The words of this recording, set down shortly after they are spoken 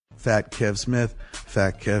Fat Kev Smith.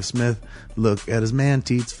 Fat Kev Smith. Look at his man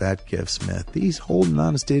teats, Fat Kev Smith. He's holding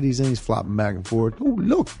on his titties and he's flopping back and forth. Oh,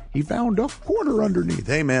 look, he found a quarter underneath.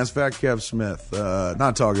 Hey, man, it's Fat Kev Smith.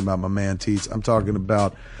 Not talking about my man teats. I'm talking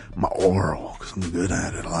about my oral, because I'm good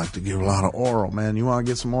at it. I like to give a lot of oral, man. You want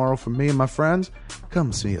to get some oral from me and my friends?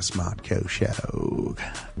 Come see a Smart Co show.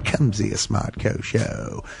 Come see a Smart Co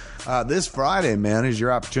show. This Friday, man, is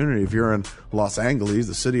your opportunity. If you're in Los Angeles,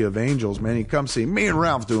 the city of angels, man, you come see me and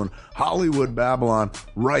Ralph doing Hollywood Babylon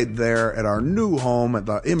right there at our new home at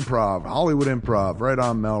the Improv, Hollywood Improv, right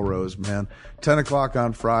on Melrose, man. 10 o'clock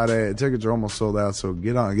on Friday. Tickets are almost sold out, so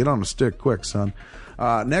get on the stick quick, son.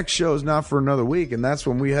 Next show is not for another week, and that's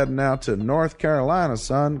when we heading out to North Carolina,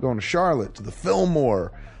 son. Going to Charlotte, to the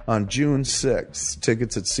Fillmore on June 6th.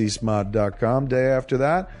 Tickets at csmod.com. Day after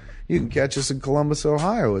that, you can catch us in Columbus,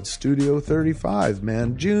 Ohio at Studio 35,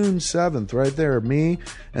 man. June 7th, right there. Me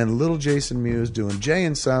and little Jason Mewes doing Jay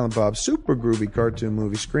and Silent Bob's super groovy cartoon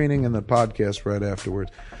movie screening and the podcast right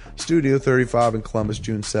afterwards. Studio 35 in Columbus,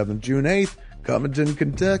 June 7th. June 8th, Covington,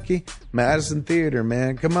 Kentucky, Madison Theater,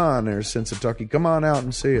 man. Come on there, Cincinnati. Come on out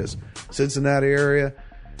and see us. Cincinnati area,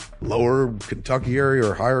 lower Kentucky area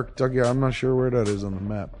or higher Kentucky. I'm not sure where that is on the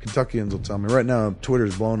map. Kentuckians will tell me. Right now,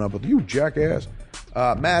 Twitter's blowing up with, you jackass.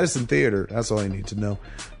 Madison Theater, that's all you need to know.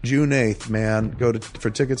 June 8th, man.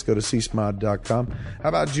 For tickets, go to csmod.com. How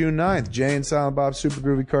about June 9th? Jay and Silent Bob's super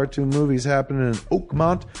groovy cartoon movies happening in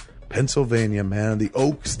Oakmont, Pennsylvania, man. The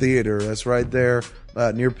Oaks Theater, that's right there.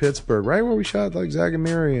 Near Pittsburgh, right where we shot like Zack and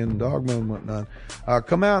Miri and Dogma and whatnot.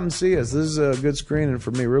 Come out and see us. This is a good screening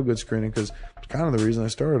for me, real good screening, because kind of the reason I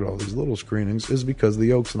started all these little screenings is because of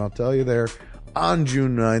the Oaks, and I'll tell you there on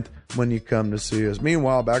June 9th when you come to see us.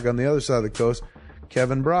 Meanwhile, back on the other side of the coast,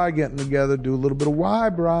 Kevin Bry getting together, do a little bit of Y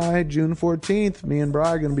Bry. June 14th, me and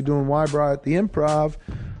Bry going to be doing Y Bry at the Improv.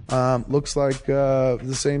 Looks like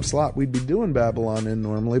the same slot we'd be doing Babylon in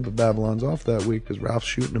normally, but Babylon's off that week because Ralph's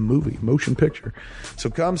shooting a movie, motion picture. So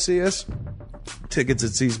come see us. Tickets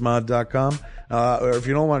at csmod.com. Or if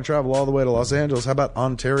you don't want to travel all the way to Los Angeles, how about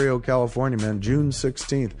Ontario, California, man? June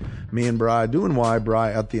 16th, me and Bry doing Y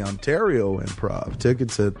Bry at the Ontario Improv.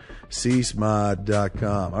 Tickets at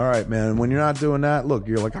csmod.com. All right, man. When you're not doing that, look,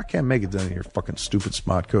 you're like, I can't make it to any of your fucking stupid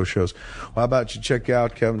Smod Co shows. Well, how about you check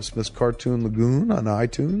out Kevin Smith's Cartoon Lagoon on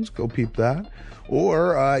iTunes? Go peep that.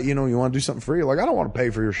 Or, you want to do something free. You're like, I don't want to pay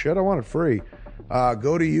for your shit. I want it free.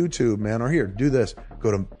 Go to YouTube, man. Or here, do this.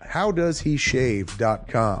 Go to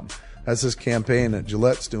howdoesheshave.com. That's this campaign that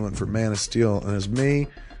Gillette's doing for Man of Steel. And it's me,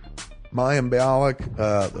 Mayim Bialik,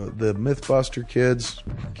 the Mythbuster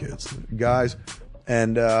guys,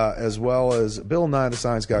 and as well as Bill Nye the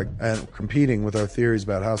Science Guy, and competing with our theories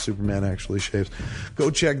about how Superman actually shaves. Go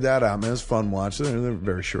check that out, man. It's fun watching. They're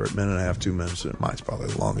very short, minute and a half, 2 minutes. Mine's probably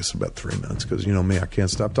the longest, about 3 minutes, because you know me, I can't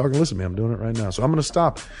stop talking. Listen to me, I'm doing it right now. So I'm going to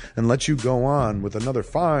stop and let you go on with another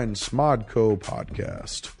fine Smod Co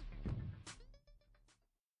podcast.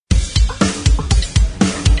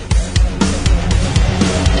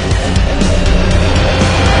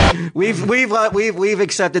 We've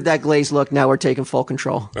accepted that glazed look. Now we're taking full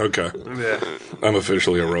control. Okay. Yeah. I'm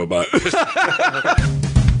officially a robot.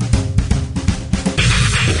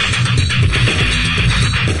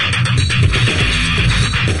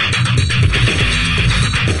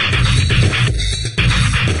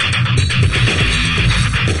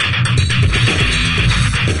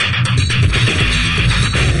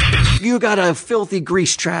 You got a filthy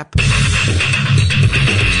grease trap.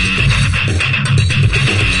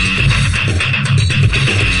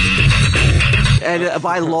 And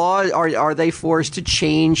by law, are they forced to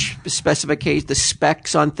change the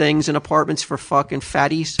specs on things in apartments for fucking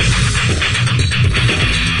fatties?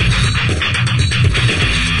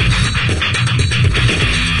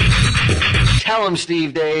 Tell him,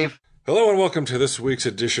 Steve Dave. Hello and welcome to this week's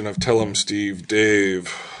edition of Tell 'em Steve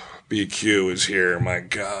Dave. BQ is here, my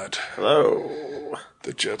God. Hello.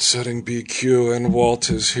 The jet-setting BQ, and Walt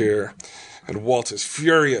is here. And Walt is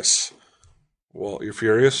furious. Walt, you're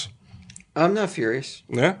furious? I'm not furious.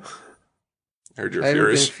 Yeah? Heard you're I haven't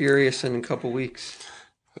furious. been furious in a couple weeks.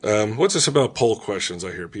 What's this about poll questions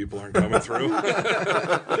I hear people aren't coming through? No,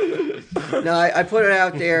 I put it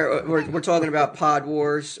out there. We're talking about Pod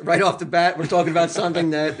Wars. Right off the bat, we're talking about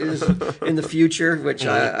something that is in the future, which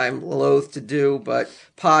I'm loath to do, but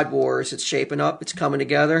Pod Wars, it's shaping up. It's coming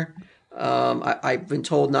together. I've been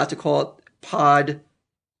told not to call it Pod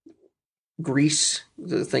Greece,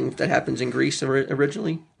 the thing that happens in Greece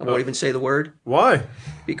originally. I won't even say the word. Why?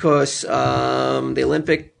 Because the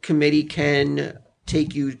Olympic Committee can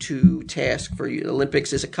take you to task for you. The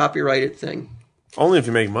Olympics is a copyrighted thing. Only if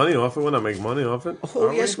you make money off it. We're not making money off it.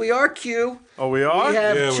 Oh, yes, we are, Q. Oh, we are? We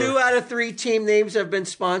have Yeah, 2 out of 3 team names have been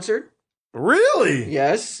sponsored. Really?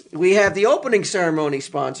 Yes. We have the opening ceremony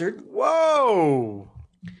sponsored. Whoa.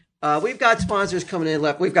 We've got sponsors coming in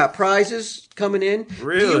left. We've got prizes coming in.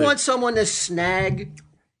 Really? Do you want someone to snag?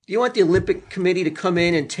 Do you want the Olympic Committee to come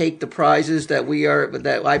in and take the prizes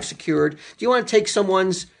that I've secured? Do you want to take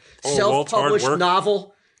someone's self-published hard work.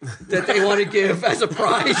 novel that they want to give as a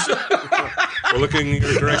prize? We're looking in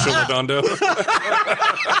your direction, Redondo.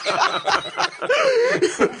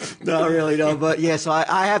 No, really, no. But yeah, so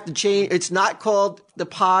I have to change. It's not called the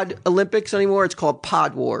Pod Olympics anymore. It's called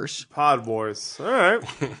Pod Wars. Pod Wars. All right.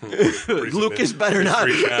 Lucas better not.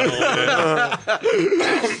 Free channel, yeah.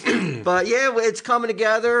 But yeah, it's coming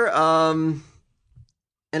together. And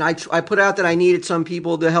I put out that I needed some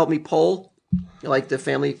people to help me poll, like the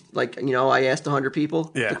family. Like, you know, I asked 100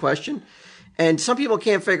 people the question, and some people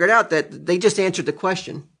can't figure it out that they just answered the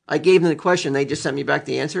question. I gave them the question, they just sent me back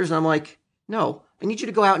the answers, and I'm like, no, I need you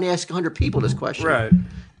to go out and ask 100 people this question. Right.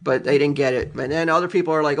 But they didn't get it. And then other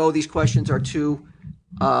people are like, oh, these questions are too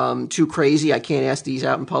crazy. I can't ask these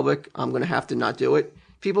out in public. I'm going to have to not do it.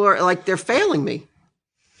 People are like, they're failing me.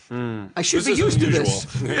 I should be used to this.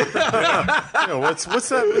 Yeah, what's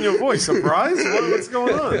that in your voice? Surprise? What's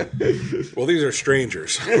going on? Well, these are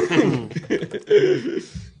strangers.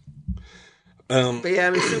 But yeah,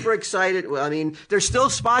 I'm super excited. Well, I mean, there's still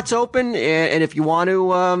spots open, and if you want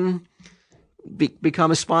to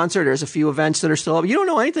become a sponsor, there's a few events that are still open. You don't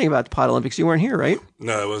know anything about the Pod Olympics. You weren't here, right?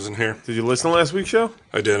 No, I wasn't here. Did you listen to last week's show?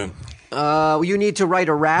 I didn't. You need to write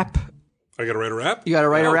a rap. I got to write a rap? You got to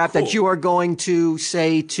write a rap cool. that you are going to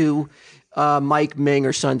say to Mike, Ming,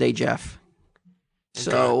 or Sunday Jeff.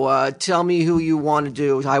 So tell me who you want to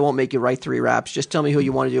do. I won't make you write 3 raps. Just tell me who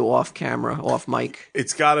you want to do off camera, off mic.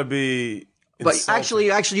 It's got to be. But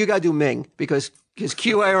insulting. actually, you got to do Ming because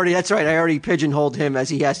Q. I already pigeonholed him as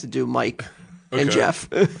he has to do Mike and Okay. Jeff.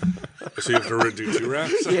 So you have to do 2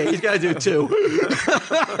 raps? Yeah, he's got to do 2.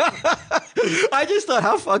 I just thought,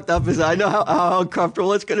 how fucked up is that? I know how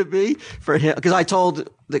uncomfortable it's going to be for him because I told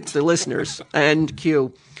the listeners and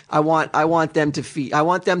Q, I want them to I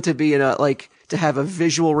want them to be in to have a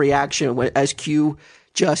visual reaction as Q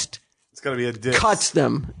just. It's got to be a diss. Cuts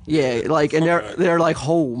them, yeah, and they're like,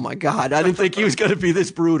 oh my god, I didn't think he was going to be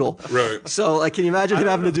this brutal. Right. So, can you imagine him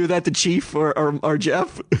having to do that to Chief or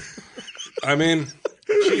Jeff? I mean,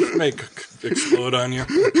 Chief may explode on you.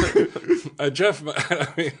 Jeff, I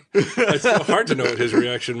mean, it's so hard to know what his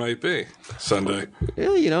reaction might be Sunday.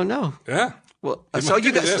 Yeah, you don't know. Yeah. Well, He so might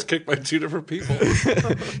you get his got ass kicked by 2 different people.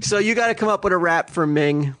 so you got to come up with a rap for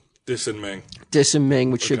Ming. Dis and Ming. Dis and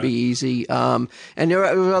Ming, which should Okay. be easy. And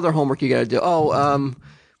there's other homework you got to do.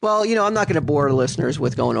 Well, I'm not going to bore the listeners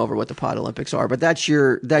with going over what the Pod Olympics are, but that's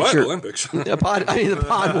your Olympics. the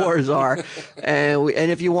Pod Wars are. And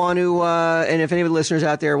if you want to, and if any of the listeners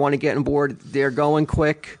out there want to get on board, they're going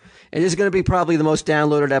quick. And this is going to be probably the most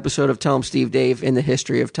downloaded episode of Tell 'em Steve Dave in the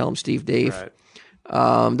history of Tell 'em Steve Dave. Right.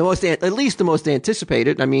 At least the most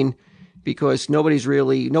anticipated. I mean, because nobody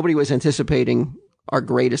was anticipating our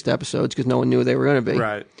greatest episodes because no one knew they were going to be.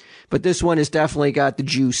 Right. But this one has definitely got the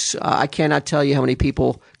juice. I cannot tell you how many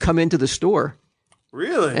people come into the store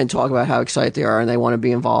Really? and talk about how excited they are and they want to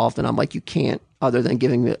be involved. And I'm like, you can't, other than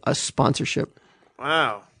giving me a sponsorship.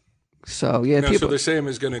 Wow. So yeah, No, people. so the same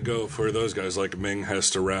is going to go for those guys. Like Ming has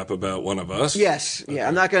to rap about one of us. Yes, yeah.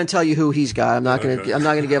 I'm not going to tell you who he's got. I'm not going to. Okay. I'm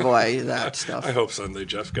not going to give away that stuff. I hope Sunday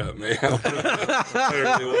Jeff got me. I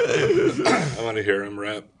want to hear him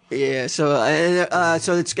rap. Yeah, so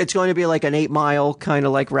it's going to be like an 8 Mile kind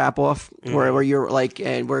of like wrap off where you're like,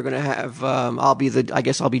 and we're going to have I'll be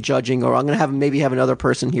judging, or I'm going to maybe have another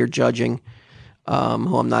person here judging, who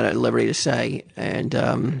I'm not at liberty to say,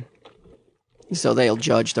 and so they'll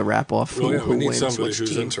judge the wrap off. Well, who we need wins, somebody which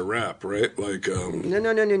who's team. into rap, right? Like, No,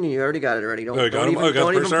 you already got it already. Don't, Oh, you got don't him? even, Oh, you got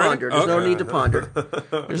don't the even person already? ponder. There's no Okay. need to ponder.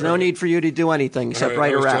 There's no need for you to do anything except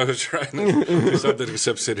write a I rap. was trying to do something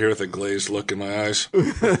except sit here with a glazed look in my eyes.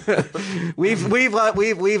 We've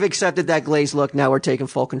accepted that glazed look. Now we're taking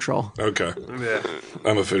full control. Okay. Yeah.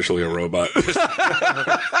 I'm officially a robot. Just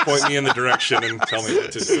point me in the direction and tell me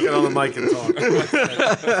what to do. Get on the mic and talk.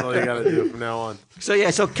 That's all you got to do from now on.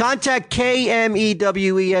 So contact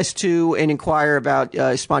KMEWES2 and inquire about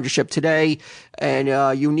sponsorship today, and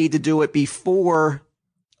you need to do it before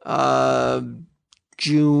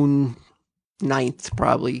June 9th,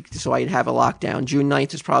 probably, so I'd have a lockdown. June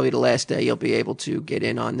 9th is probably the last day you'll be able to get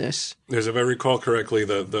in on this. As if I recall correctly,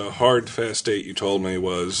 the hard fast date you told me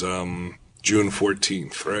was June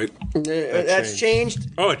 14th, right? That's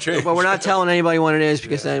changed, Oh, it changed. but we're not telling anybody when it is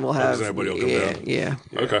because then we'll have Everybody will come down. yeah.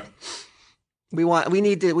 Okay. We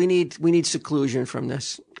need seclusion from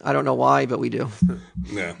this. I don't know why, but we do.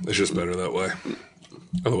 Yeah, it's just better that way.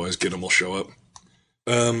 Otherwise, Gidim will show up.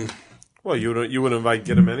 Well, you would invite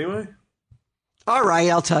Get him anyway? All right,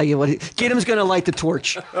 I'll tell you what. Gidim's going to light the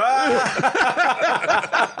torch.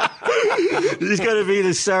 He's going to be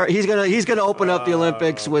the he's going to open up the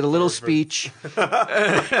Olympics with a little speech,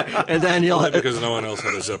 and then he'll. Only because no one else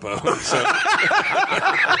had a Zippo. So.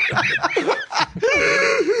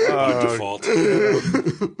 Default.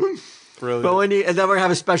 Brilliant. But and then we're going to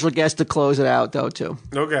have a special guest to close it out, though, too.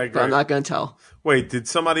 Okay, great. But I'm not going to tell. Wait, did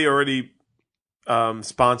somebody already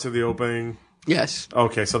sponsor the opening? Yes.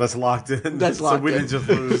 Okay, so that's locked in. That's locked so we in. didn't just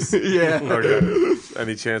lose. Yeah. Okay.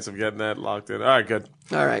 Any chance of getting that locked in? All right, good.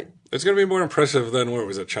 All right. It's going to be more impressive than, where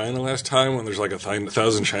was it, China last time, when there's like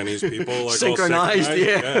 1,000 Chinese people like Synchronized, all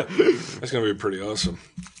yeah. That's going to be pretty awesome.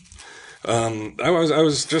 I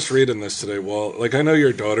was just reading this today, Walt. Like, I know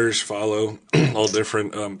your daughters follow all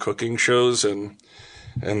different cooking shows and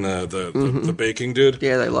the baking dude.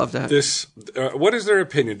 Yeah, they love that. What is their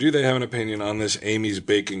opinion? Do they have an opinion on this Amy's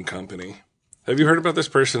Baking Company? Have you heard about this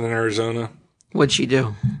person in Arizona? What'd she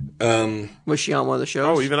do? Was she on one of the shows?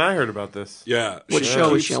 Oh, even I heard about this. Yeah. What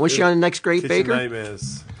show was she on? Was she on The Next Great Kitchen Baker?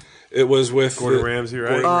 Nightmares. It was with Gordon Ramsay,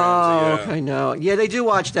 right? Gordon Ramsay, yeah. I know. Yeah, they do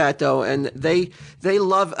watch that though, and they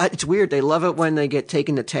love. It's weird. They love it when they get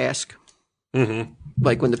taken to task. Mm-hmm.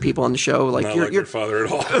 Like when the people on the show, like Not you're like your father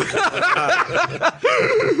at all.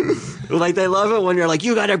 like they love it when you're like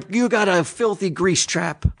you got a filthy grease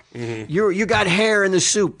trap. Mm-hmm. You got hair in the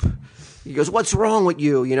soup. He goes, "What's wrong with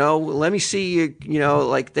you? You know, let me see you. You know,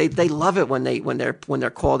 like they love it when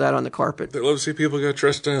they're called out on the carpet. They love to see people get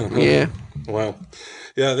dressed down. Huh? Yeah. Wow.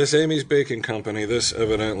 Yeah, this Amy's Baking Company, this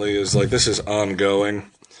evidently is this is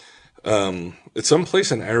ongoing. It's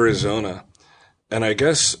someplace in Arizona. And I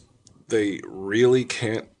guess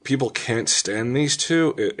people can't stand these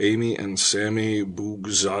two, Amy and Sammy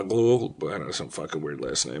Bugzaglu. I don't know, some fucking weird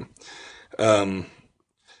last name.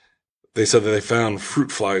 They said that they found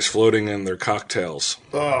fruit flies floating in their cocktails.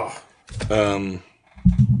 Oh. And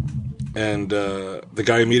the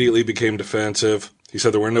guy immediately became defensive. He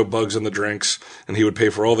said there were no bugs in the drinks, and he would pay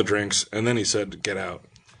for all the drinks. And then he said, "Get out."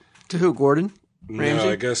 To who? Gordon Ramsay?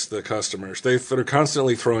 No, I guess the customers. They're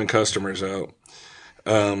constantly throwing customers out.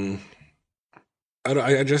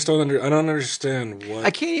 I just don't understand what.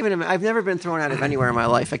 I can't even. I've never been thrown out of anywhere in my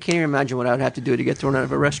life. I can't even imagine what I would have to do to get thrown out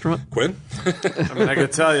of a restaurant. Quinn? I mean, I can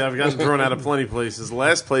tell you, I've gotten thrown out of plenty of places. The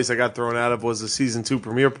last place I got thrown out of was the season 2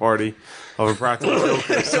 premiere party of a Practical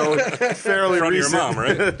Joker. So fairly From recent. your mom,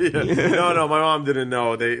 right? Yeah. No, my mom didn't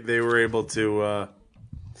know. They were able to.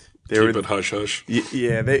 Keep it hush hush.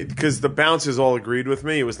 Yeah, because the bouncers all agreed with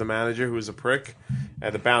me. It was the manager who was a prick,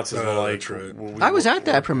 and the bouncers were like, that's right. I was at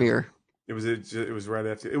that premiere. It was right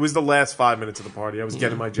after. It was the last 5 minutes of the party. I was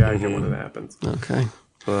getting my jacket when it happened. Okay.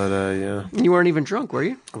 But yeah, You weren't even drunk, were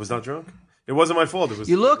you? I was not drunk. It wasn't my fault. It was.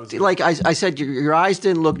 You looked like I said. Your eyes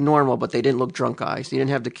didn't look normal, but they didn't look drunk eyes. You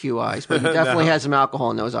didn't have the Q eyes, but you definitely had some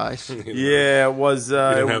alcohol in those eyes. Yeah, it was. You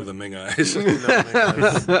didn't have the Ming eyes. Nah,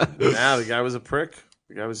 the guy was a prick.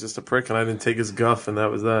 The guy was just a prick, and I didn't take his guff, and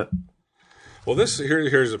that was that. Well,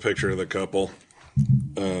 here's a picture of the couple.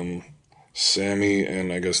 Sammy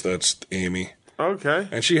and I guess that's Amy. Okay.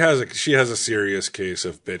 And she has a serious case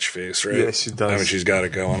of bitch face, right? Yeah, she does. I mean, she's got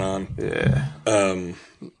it going on. Yeah.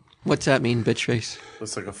 What's that mean, bitch face?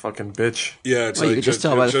 Looks like a fucking bitch. Yeah, it's Well, you like can just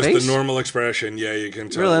tell by the face? the normal expression. Yeah, you can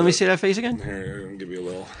tell. Really? Let me see that face again. Here, I'll give you a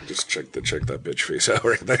little. Just check that bitch face out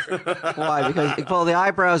right there. Why? Because the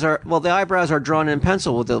eyebrows are drawn in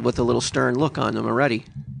pencil with a little stern look on them already.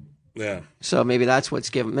 Yeah. So maybe that's what's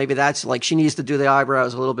given. Maybe that's like she needs to do the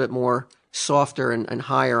eyebrows a little bit more softer and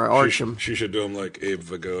higher, or arch them. She should do them like Abe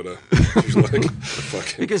Vigoda. She's like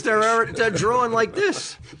fucking. Because they're drawing like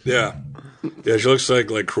this. Yeah. Yeah, she looks like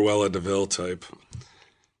Cruella DeVille type.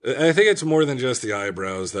 I think it's more than just the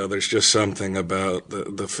eyebrows, though. There's just something about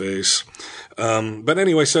the face. But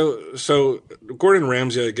anyway, so Gordon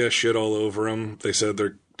Ramsay, I guess, shit all over him. They said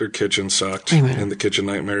their kitchen sucked in the Kitchen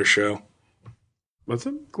Nightmares show. What's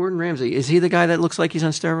it? Gordon Ramsay, is he the guy that looks like he's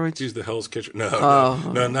on steroids? He's the Hell's Kitchen. No,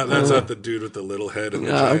 that's not the dude with the little head and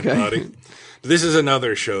the giant okay. body. This is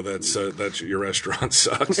another show that's your restaurant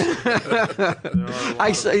sucks. You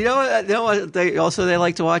know what they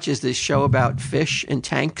like to watch is this show about fish in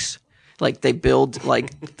tanks. Like they build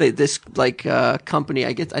this company.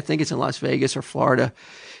 I think it's in Las Vegas or Florida.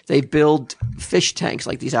 They build fish tanks,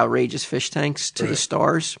 like these outrageous fish tanks, to the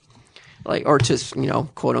stars, or to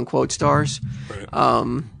quote unquote stars. Right.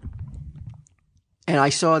 And I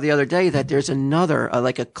saw the other day that there's another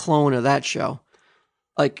like a clone of that show,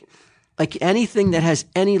 like. like anything that has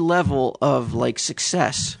any level of like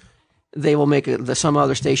success, they will make some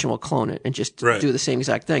other station will clone it and just do the same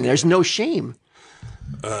exact thing. There's no shame.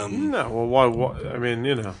 No, well, why? I mean,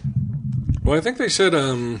 Well, I think they said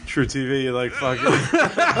True TV, like fucking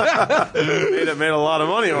made a lot of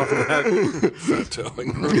money off of that.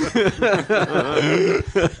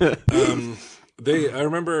 I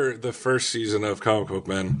remember the first season of Comic Book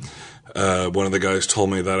Men. One of the guys told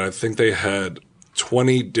me that I think they had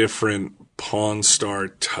 20 different Pawn Star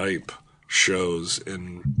type shows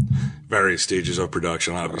in various stages of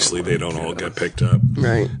production. Obviously, they don't all get picked up,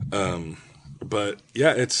 Right. but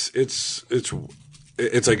yeah, it's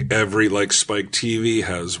like every like Spike TV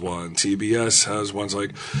has one, TBS has one. It's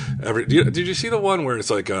like did you see the one where it's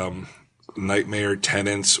like Nightmare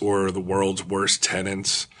Tenants or The World's Worst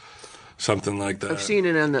Tenants? Something like that. I've seen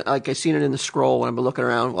it in the scroll when I've been looking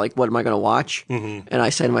around, like, what am I going to watch? Mm-hmm. And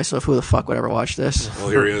I say to myself, who the fuck would ever watch this? Well,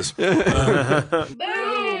 here he is. Boom,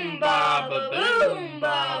 baba, boom,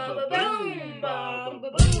 baba, boom,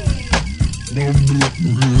 baba,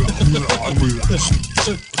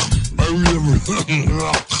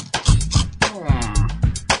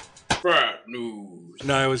 Fat news.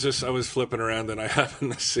 No, I was flipping around and I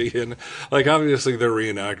happened to see, and like obviously they're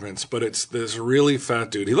reenactments, but it's this really fat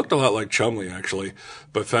dude. He looked a lot like Chumley actually,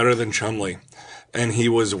 but fatter than Chumley. And he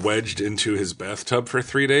was wedged into his bathtub for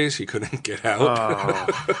 3 days. He couldn't get out.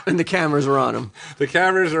 And the cameras are on him. The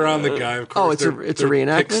cameras are on the guy. Of course, it's a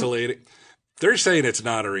reenactment? Pixelated. They're saying it's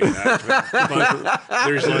not a reenactment, but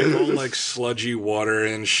there's like all like sludgy water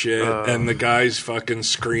and shit, and the guy's fucking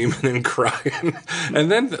screaming and crying,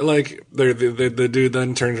 and then like the dude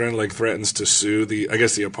then turns around and like threatens to sue I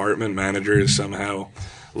guess the apartment manager is somehow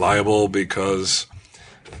liable because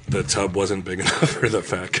the tub wasn't big enough for the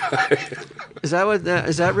fat guy. Is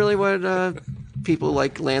that really what people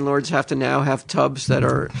like landlords have to now have tubs that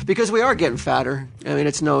are, because we are getting fatter. I mean,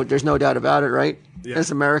 there's no doubt about it, right? Yeah.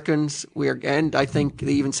 As Americans, we are, and I think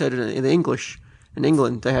they even said it in English. In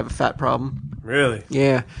England, they have a fat problem. Really?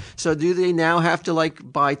 Yeah. So do they now have to like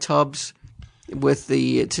buy tubs with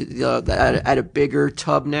at a bigger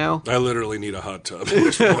tub now? I literally need a hot tub.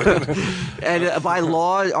 And by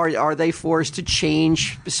law, are they forced to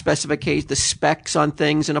change the specs on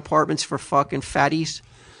things in apartments for fucking fatties?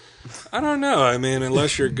 I don't know. I mean,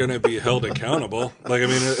 unless you're going to be held accountable. Like, I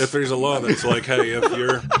mean, if there's a law that's like, hey,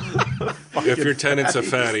 if your tenant's a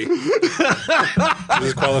fatty,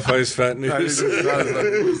 this qualifies fat news.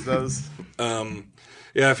 It does.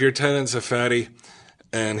 Yeah, if your tenant's a fatty,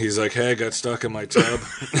 and he's like, hey, I got stuck in my tub,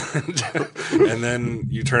 and then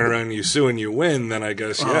you turn around and you sue and you win, then I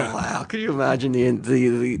guess, yeah. Oh, wow. Could you imagine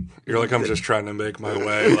the You're like, I'm just trying to make my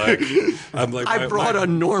way. Like, I'm like, I brought a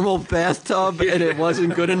normal bathtub and it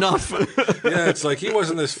wasn't good enough. Yeah, it's like he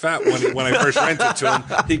wasn't this fat when I first rented to him.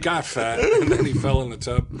 He got fat and then he fell in the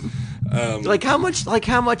tub. Like how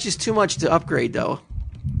much is too much to upgrade though?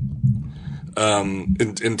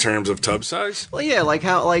 In terms of tub size? Well, yeah, like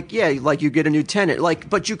you get a new tenant. Like,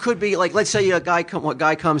 but you could be like, let's say a guy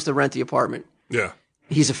comes to rent the apartment. Yeah.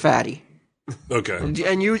 He's a fatty. Okay.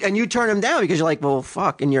 And you turn him down because you're like, well,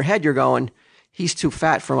 fuck. In your head, you're going, he's too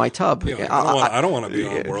fat for my tub. Yeah, I don't want to be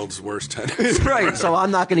on World's Worst Tenant. Right. So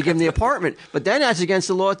I'm not going to give him the apartment. But then that's against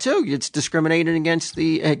the law too. It's discriminating against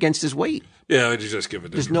his weight. Yeah, you just give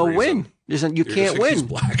it. There's no win. You can't win. He's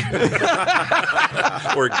black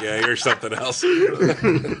or gay or something else.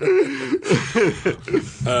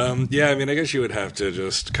 Yeah, I mean, I guess you would have to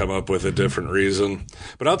just come up with a different reason.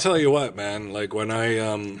 But I'll tell you what, man. Like when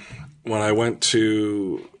I went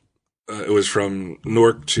to, it was from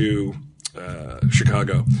Newark to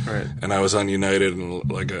Chicago, right. And I was on United,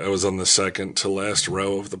 and like I was on the second to last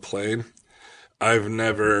row of the plane.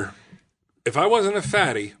 If I wasn't a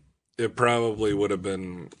fatty, it probably would have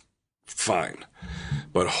been fine.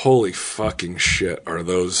 But holy fucking shit, are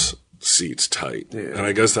those seats tight? Yeah. And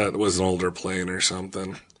I guess that was an older plane or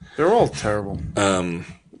something. They're all terrible.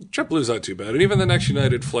 JetBlue's not too bad. And even the next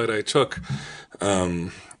United flight I took,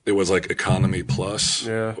 it was like economy plus,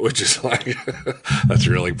 which is like, that's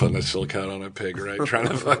really putting a silk hat on a pig, right? Trying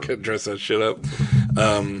to fucking dress that shit up.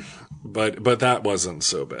 But that wasn't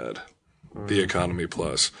so bad, the economy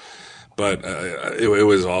plus. But it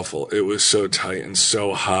was awful. It was so tight and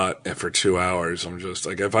so hot for 2 hours. I'm just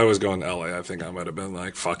like, if I was going to LA, I think I might have been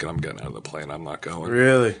like, fuck it, I'm getting out of the plane. I'm not going.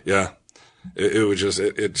 Really? Yeah. It was just,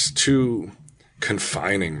 it's too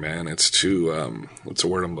confining, man. It's too, what's the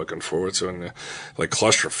word I'm looking for? So like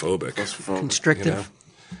claustrophobic. Constrictive. You know?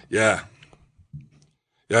 Yeah.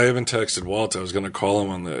 Yeah, I even texted Walt. I was going to call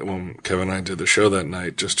him when Kevin and I did the show that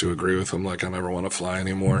night just to agree with him. Like, I never want to fly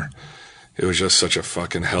anymore. it was just such a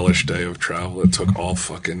fucking hellish day of travel. It took all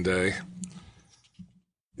fucking day.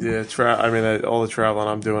 Yeah, all the traveling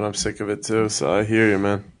I'm doing, I'm sick of it too. So I hear you,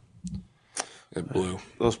 man. It blew.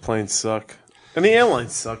 Those planes suck, and the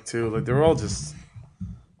airlines suck too. Like they're all just.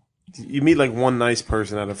 You meet like one nice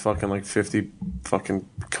person out of fucking like 50 fucking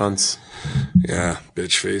cunts. Yeah,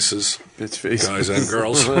 bitch faces. Bitch faces. Guys and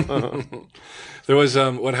girls. There was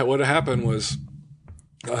what happened was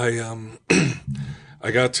I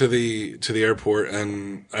got to the airport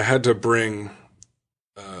and I had to bring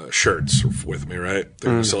shirts with me, right?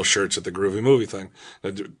 They're going to sell shirts at the Groovy Movie thing.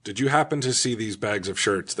 Now, did you happen to see these bags of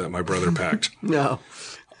shirts that my brother packed? No.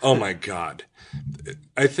 Oh my God.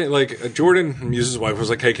 I think like Jordan, Muse's wife, was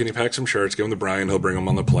like, hey, can you pack some shirts? Give them to Brian. He'll bring them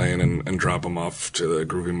on the plane and drop them off to the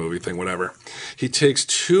Groovy Movie thing, whatever. He takes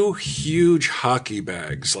 2 huge hockey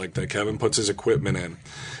bags like that Kevin puts his equipment in,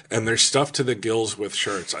 and they're stuffed to the gills with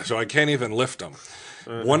shirts. So I can't even lift them.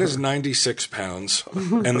 One is 96 pounds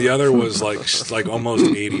and the other was like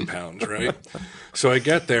almost 80 pounds, right? So I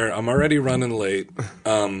get there, I'm already running late.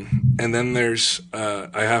 And then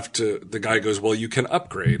the guy goes, well, you can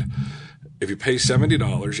upgrade. If you pay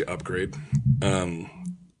 $70, you upgrade.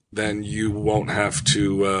 Then you won't have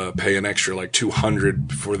to pay an extra like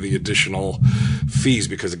 $200 for the additional fees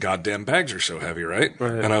because the goddamn bags are so heavy, right?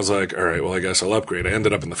 And I was like, all right, well, I guess I'll upgrade. I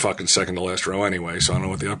ended up in the fucking second to last row anyway, so I don't know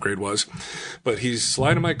what the upgrade was. But he's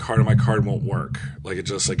sliding my card, and my card won't work. Like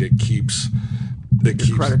it keeps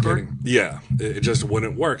credit card? Yeah, it just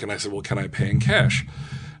wouldn't work. And I said, well, can I pay in cash?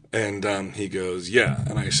 And he goes, yeah.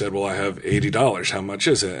 And I said, well, I have $80. How much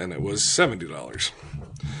is it? And it was $70.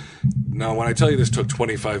 Now, when I tell you this took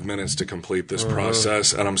 25 minutes to complete this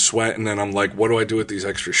process, and I'm sweating, and I'm like, what do I do with these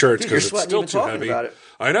extra shirts? Because it's still too heavy. About it.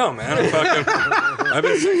 I know, man. I've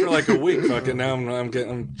been sick for like a week. Fucking now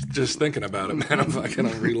I'm just thinking about it, man. I'm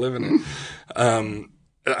reliving it.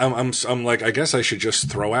 I'm like, I guess I should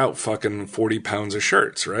just throw out fucking 40 pounds of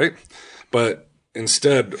shirts, right? But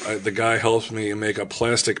instead, the guy helps me make a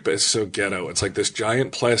plastic, it's so ghetto. It's like this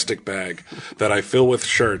giant plastic bag that I fill with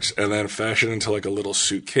shirts and then fashion into like a little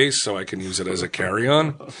suitcase so I can use it as a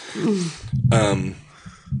carry-on.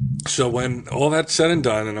 So when all that's said and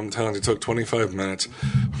done, and I'm telling you, it took 25 minutes,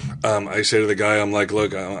 I say to the guy, I'm like,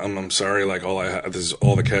 look, I'm sorry, like this is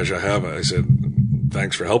all the cash I have. I said,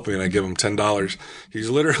 thanks for helping me, and I give him $10. He's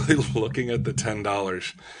literally looking at the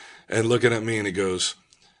 $10 and looking at me, and he goes,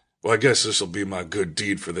 well, I guess this will be my good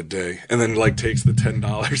deed for the day. And then, like, takes the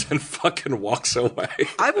 $10 and fucking walks away.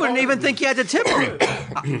 I wouldn't even think you had to tip him.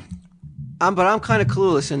 But I'm kind of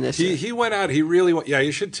clueless in this. He went out. He really went. Yeah,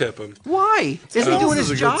 you should tip him. Why? Isn't he doing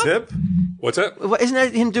his job? Good tip. What's that? Isn't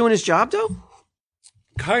that him doing his job, though?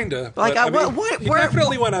 Kinda. Like, he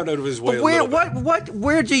definitely went out of his way.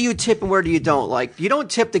 Where do you tip and where do you don't? Like, you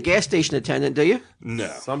don't tip the gas station attendant, do you?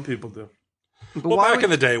 No. Some people do. But Well, back in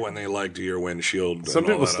the day when they liked your windshield. Some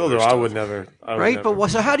and all people that still other do. stuff. I would never. Right? But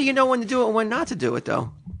so how do you know when to do it and when not to do it,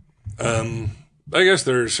 though? I guess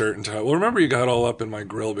there are certain times. Well, remember you got all up in my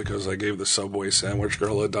grill because I gave the Subway sandwich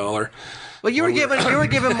girl $1. Well, you were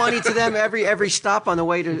giving money to them every stop on the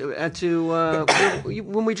way to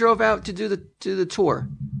when we drove out to do the tour.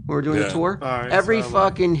 We were doing the tour. Right, every so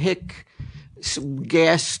fucking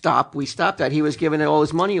gas stop we stopped at, he was giving all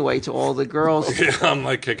his money away to all the girls. Yeah, I'm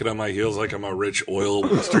like kicking on my heels like I'm a rich oil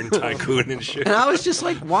western tycoon and shit. And I was just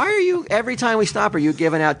like, why are you, every time we stop, are you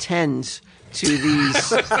giving out tens to these,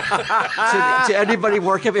 to anybody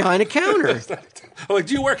working behind a counter? I'm like,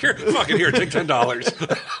 do you work here? Fucking here, take $10. A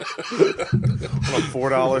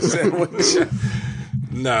 $4 sandwich.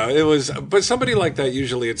 No, it was, but somebody like that,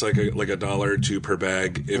 usually it's like a dollar or two per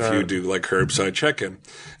bag if you do like curbside check-in.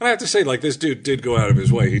 And I have to say, like, this dude did go out of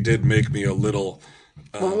his way. He did make me a little.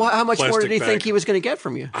 Well, how much more did he bag. think he was going to get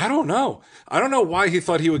from you? I don't know. I don't know why he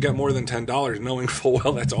thought he would get more than $10, knowing full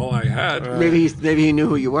well that's all I had. Maybe he knew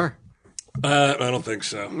who you were. I don't think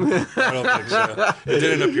so. It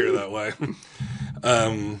didn't appear that way.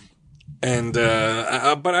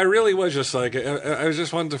 But I really was just like, I was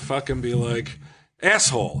just wanted to fucking be like,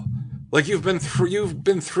 asshole. Like you've been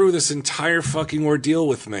through this entire fucking ordeal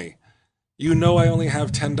with me. You know I only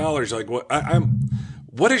have $10. Like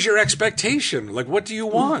what is your expectation? Like what do you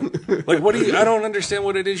want? Like I don't understand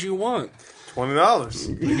what it is you want.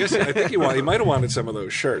 $20. I think he might have wanted some of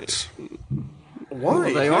those shirts. Why?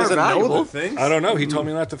 Well, they are valuable. I don't know. He told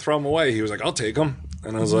me not to throw them away. He was like, I'll take them.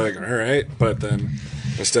 And I was like, all right. But then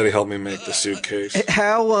instead he helped me make the suitcase.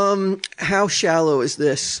 How shallow is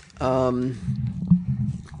this?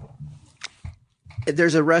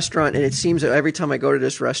 There's a restaurant, and it seems that every time I go to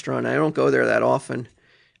this restaurant, I don't go there that often.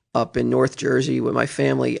 up in North Jersey with my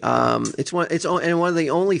family. It's one of the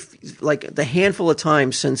only, like, the handful of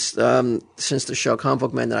times since the show Comic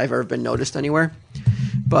Book Men that I've ever been noticed anywhere.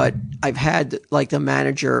 But I've had, like, the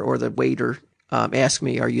manager or the waiter ask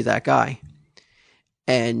me, "Are you that guy?"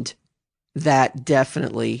 And that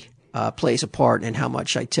definitely plays a part in how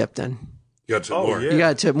much I tipped in. You got to more. yeah. You got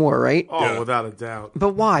to tip more, right? Oh, Yeah. without a doubt. But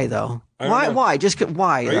why though? Why? know. Why? Just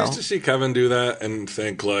why? I though? used to see Kevin do that and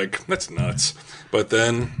think like that's nuts. But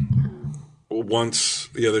then once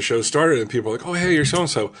the other show started and people were like, "Oh, hey, you're so and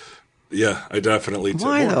so." Yeah, I definitely tip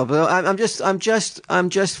Why more. though? But I'm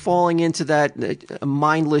just falling into that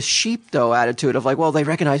mindless sheep though attitude of like, well, they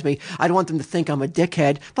recognize me. I don't want them to think I'm a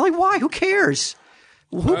dickhead. But like, why? Who cares?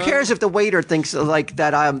 Who cares if the waiter thinks like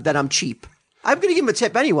that I'm cheap? I'm going to give him a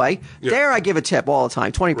tip anyway. There, I give a tip all the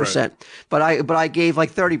time, 20%. But I gave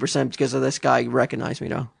like 30% because of this guy recognized me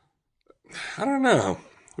though. I don't know.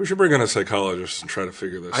 We should bring in a psychologist and try to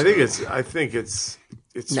figure this out. I think it's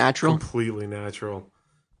Natural? completely natural.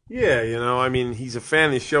 Yeah, I mean, he's a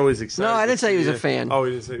fan. The show is exciting. No, I didn't say he was a fan. Oh,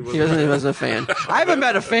 he didn't say he He wasn't a fan. I haven't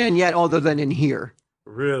met a fan yet, other than in here.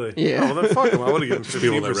 Really? Yeah. Oh, well, then fuck him. I would have given him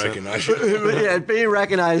people that 15%. recognize you. But yeah, being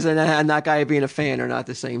recognized and that guy being a fan are not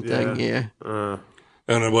the same thing. Yeah. And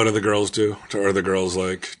then what do the girls do? Are the girls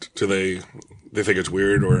like? Do they think it's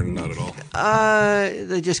weird or not at all?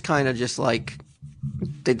 They just kind of just like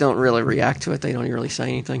they don't really react to it. They don't really say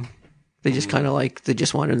anything. They just kind of like they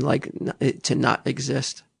just want to like it to not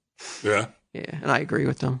exist. Yeah. Yeah, and I agree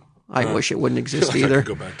with them. I wish it wouldn't exist Like I either.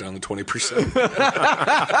 could go back down to 20%.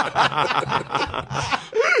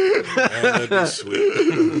 That'd be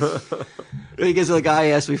sweet. Because the guy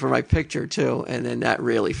asked me for my picture too, and then that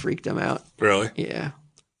really freaked him out. Really? Yeah,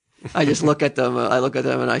 I just look at them. I look at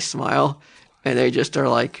them and I smile, and they just are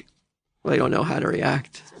like, they don't know how to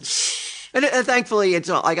react. And thankfully, it's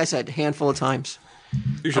like I said, handful of times.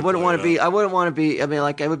 You I should wouldn't play want it to be. up. I wouldn't want to be. I mean,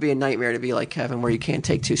 like it would be a nightmare to be like Kevin, where you can't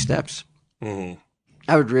take two steps. Mhm.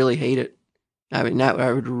 I would really hate it. I mean,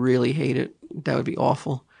 I would really hate it. That would be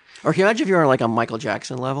awful. Or can you imagine if you were like on Michael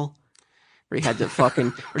Jackson level, where he had to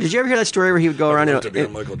fucking? Or did you ever hear that story where he would go around To be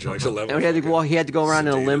on Michael Jackson level. and he had to go around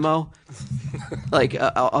in a Sedated. limo, like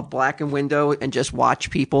a blackened window, and just watch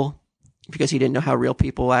people because he didn't know how real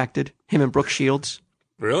people acted. Him and Brooke Shields.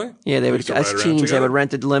 Really? Yeah, they would used to as ride around teens they together? would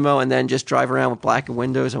rent a limo and then just drive around with blackened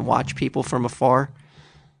windows and watch people from afar,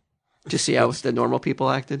 to see how the normal people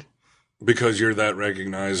acted. Because you're that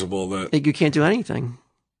recognizable that Like you can't do anything.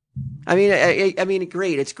 I mean,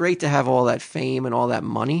 great. It's great to have all that fame and all that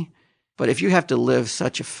money, but if you have to live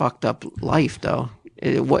such a fucked up life, though,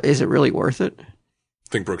 what is it really worth it? I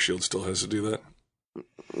think Brooke Shields still has to do that.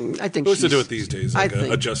 I think Who has to she's- do it these days? Like I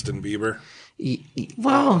think- a Justin Bieber.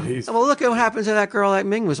 Well, he's- well, look at what happens to that girl that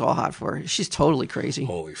Ming was all hot for. She's totally crazy.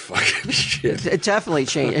 Holy fucking shit. It definitely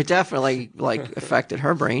changed. It definitely like affected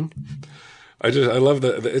her brain. I love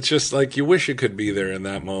that. It's just like you wish you could be there in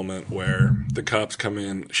that moment where the cops come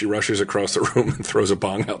in, she rushes across the room and throws a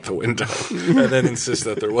bong out the window and then insists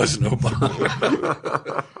that there was no bong.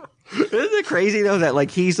 Isn't it crazy though that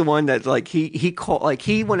like he's the one that like he called like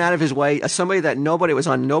he went out of his way as somebody that was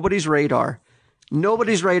on nobody's radar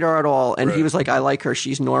at all, and he Right. was like, I like her,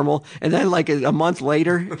 she's normal, and then like a month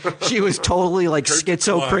later she was totally like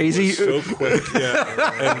schizo Clock crazy. was so quick,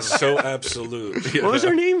 yeah, and so absolute. Yeah. What was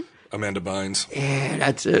her name? Amanda Bynes. Yeah,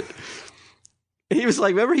 that's it. He was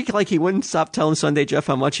like, remember he wouldn't stop telling Sunday Jeff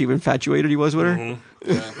how much he infatuated he was with her?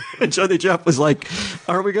 Mm-hmm. And Sunday Jeff was like,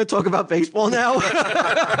 aren't we going to talk about baseball now?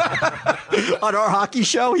 On our hockey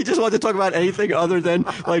show, he just wanted to talk about anything other than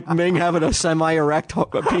like Ming having a semi-erect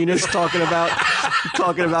penis talking about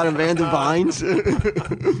Amanda Bynes.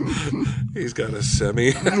 He's got a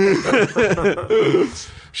semi.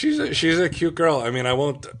 she's a cute girl. I mean, I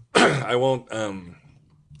won't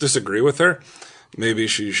disagree with her. Maybe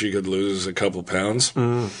she could lose a couple pounds.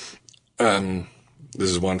 This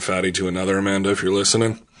is one fatty to another, Amanda, if you're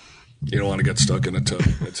listening. You don't want to get stuck in a tub.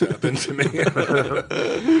 It's happened to me.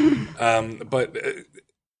 But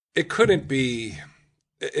it couldn't be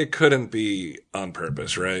on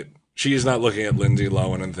purpose, right? She's not looking at Lindsay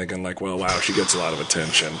Lohan and thinking like, well, wow, she gets a lot of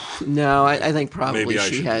attention. No, I think probably Maybe I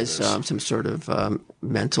she should do has this. some sort of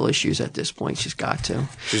mental issues at this point. She's got to.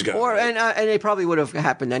 She's got And it probably would have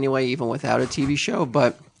happened anyway, even without a TV show.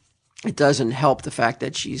 But it doesn't help the fact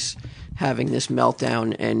that she's having this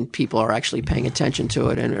meltdown and people are actually paying attention to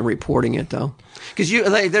it and reporting it, though. Because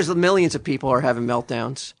there's millions of people are having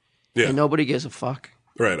meltdowns, Yeah. and nobody gives a fuck.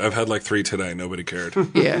 Right. I've had like 3 today. Nobody cared.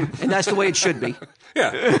 Yeah, and that's the way it should be.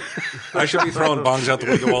 Yeah. I should be throwing bongs out the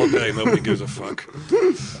window all day. Nobody gives a fuck.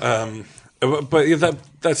 But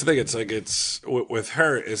that's the thing. It's like with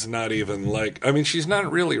her. It's not even like. I mean, she's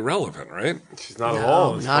not really relevant, right? She's not at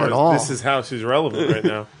all. as not far at as all. This is how she's relevant right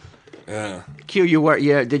now. Yeah. Q, you were,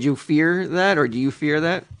 yeah. Did you fear that, or do you fear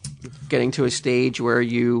that? Getting to a stage where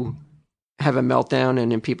you have a meltdown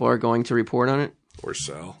and then people are going to report on it? Or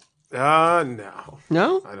Sal. No.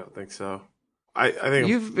 No? I don't think so. I think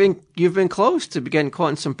You've been close to getting caught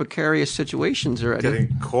in some precarious situations already.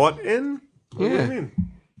 getting caught in? What do Yeah. you mean?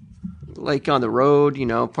 Like on the road,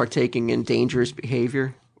 partaking in dangerous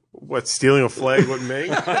behavior. What, stealing a flag with me?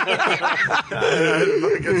 Like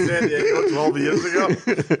in San Diego 12 years ago?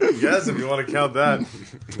 Yes, if you want to count that.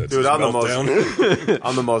 That's Dude, his I'm meltdown.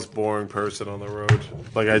 I'm the most boring person on the road.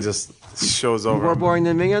 Like, I just, show's over. More boring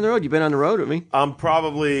than me on the road. You've been on the road with me. I'm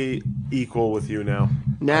probably equal with you now.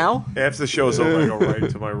 Now? After the show's over, I go right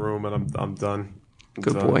to my room and I'm done. I'm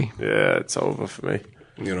Good done. boy. Yeah, it's over for me.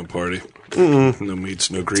 Party. No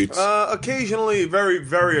meets, no greets. Occasionally, very,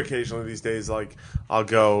 very occasionally these days, like, I'll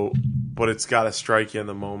go, but it's got to strike you in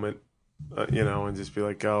the moment, and just be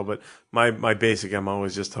like, oh, but my basic MO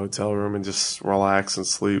is just hotel room and just relax and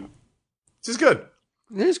sleep. Which is good.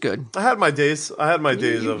 It is good. I had my days of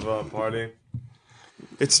partying.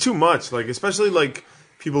 It's too much, like, especially, like,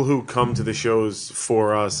 people who come to the shows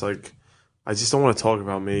for us, like, I just don't want to talk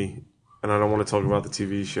about me, and I don't want to talk about the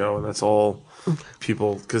TV show, and that's all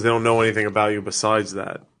people, because they don't know anything about you besides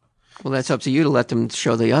that. Well, that's up to you to let them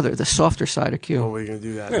show the softer side of Q. Oh, we're going to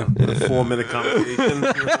do that. In a 4-minute conversation.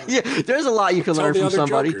 Yeah, there's a lot you can learn from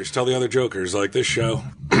somebody. Tell the other jokers, like this show,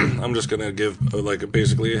 I'm just going to give,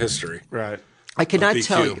 basically a history. Right. I cannot BQ,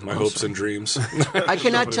 tell you. my hopes and dreams. I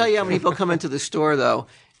cannot tell you how many people come into the store, though,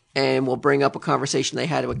 and will bring up a conversation they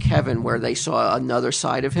had with Kevin where they saw another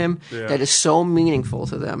side of him that is so meaningful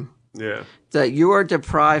to them. Yeah. That you are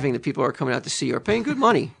depriving the people who are coming out to see you, or paying good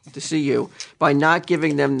money to see you, by not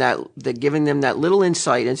giving them that little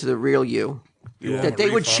insight into the real you that they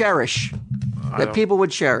would cherish, that people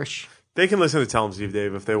would cherish. They can listen to Tell 'em Steve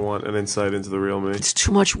Dave if they want an insight into the real me. It's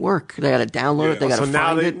too much work. They got to download it. They got to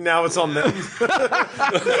find it. Now it's on them.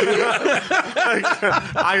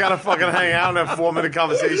 I got to fucking hang out and have 4-minute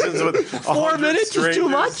conversations with 4 minutes is too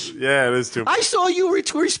much? Yeah, it is too much. I saw you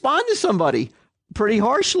respond to somebody pretty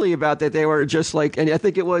harshly about that. They were just like, and I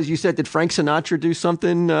think it was, you said, did Frank Sinatra do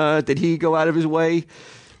something? Did he go out of his way?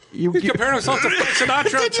 You comparing himself to Frank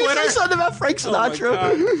Sinatra on Did you Twitter? say something about Frank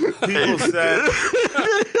Sinatra? People said,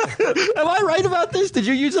 Am I right about this? Did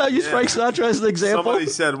you use Frank Sinatra as an example? somebody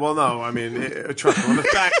said, well, no, I mean, trust me, when the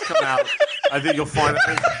facts come out, I think you'll find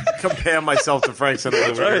I compare myself to Frank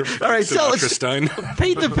Sinatra. All right, so Sinatra let's Stein.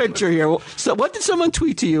 paint the picture here. So, what did someone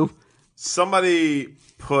tweet to you? Somebody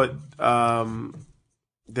put,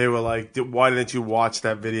 they were like, why didn't you watch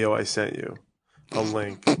that video I sent you? A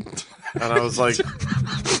link. And I was like,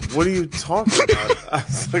 what are you talking about? I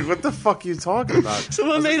was like, what the fuck are you talking about?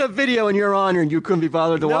 Someone made a video in your honor and you couldn't be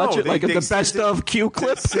bothered to watch it, like the best of Q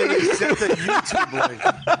clip? They sent the YouTube link.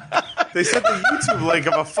 They sent the YouTube link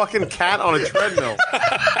of a fucking cat on a treadmill.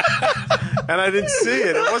 And I didn't see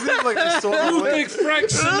it. It wasn't even like I saw the You link. think Frank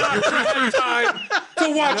Sinatra had time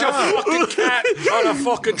to watch a fucking cat on a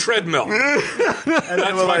fucking treadmill? And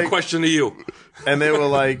That's my question to you. And they were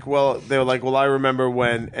like, well, I remember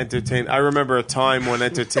when I remember a time when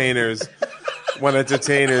entertainers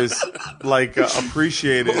like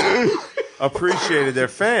appreciated their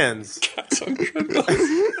fans. Cats on treadmills.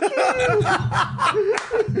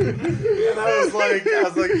 And I was like,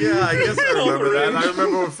 yeah, I guess I remember that. And I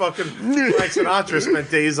remember when fucking Frank Sinatra spent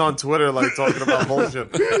days on Twitter like talking about bullshit.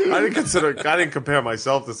 I didn't compare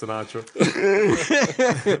myself to Sinatra.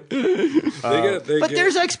 But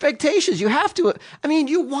there's expectations. You have to. I mean,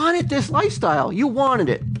 you wanted this lifestyle. You wanted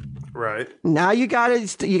it. Right. Now you got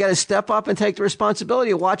to step up and take the responsibility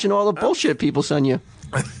of watching all the bullshit people send you.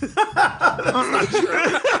 At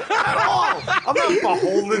all. I'm not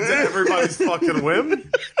beholden to everybody's fucking whim.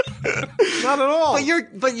 Not at all.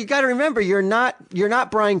 But you got to remember, you're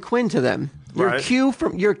not Brian Quinn to them. You're Right. Q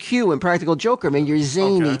in Practical Joker. I mean, you're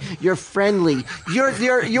zany. Okay. You're friendly.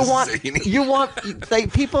 You want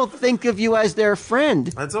people think of you as their friend.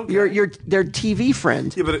 That's okay. You're their TV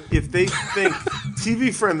friend. Yeah, but if they think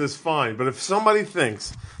TV friend is fine, but if somebody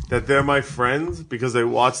thinks that they're my friends because they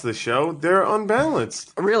watch the show, they're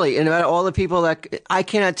unbalanced. Really, and about all the people that I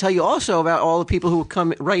cannot tell you also about all the people who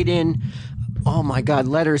come right in. Oh my God,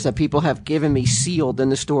 letters that people have given me sealed in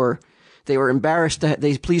the store. They were embarrassed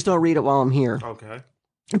they please don't read it while I'm here. Okay.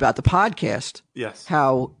 About the podcast. Yes.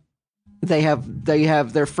 How they have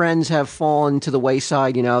their friends have fallen to the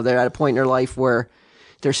wayside. You know, they're at a point in their life where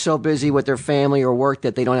they're so busy with their family or work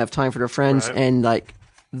that they don't have time for their friends. Right. And like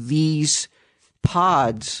these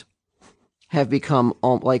pods have become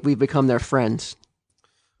like we've become their friends.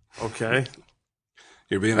 Okay.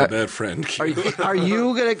 You're being a bad friend. Are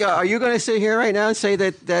you gonna go? Are you gonna sit here right now and say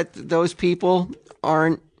that those people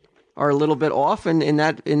are a little bit off in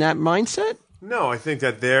that mindset? No, I think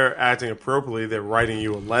that they're acting appropriately. They're writing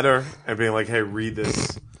you a letter and being like, "Hey, read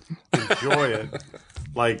this, enjoy it."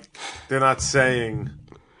 Like they're not saying.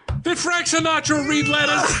 Did Frank Sinatra read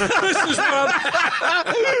letters? This is what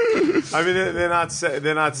I mean, they're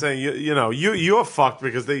not saying you're fucked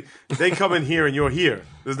because they come in here and you're here.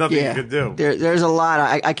 There's nothing you can do. There's a lot.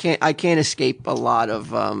 I can't escape a lot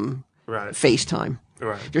of Right. FaceTime.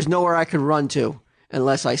 Right. There's nowhere I can run to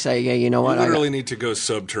unless I say, yeah, you know what? You literally need to go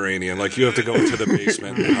subterranean. Like you have to go into the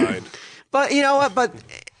basement and hide. But you know what? But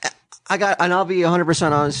and I'll be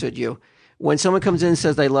 100% honest with you. When someone comes in and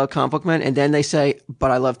says they love Comic Book Man, and then they say, "But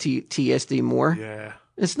I love TSD more," Yeah.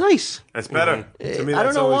 it's nice. That's better. To me, I don't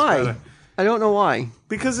that's know always why. better. I don't know why.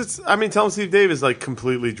 Because it's, I mean, Tell 'em Steve Dave is like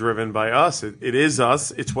completely driven by us. It is us.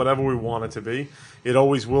 It's whatever we want it to be. It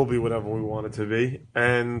always will be whatever we want it to be.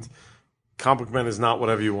 And Comic Book Man is not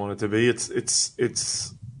whatever you want it to be.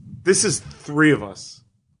 This is three of us.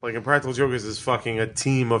 Like Impractical Jokers is fucking a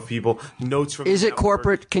team of people. Notes from Is the it network.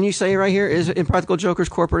 corporate? Can you say right here? Is Impractical Jokers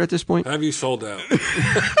corporate at this point? Have you sold out? Oh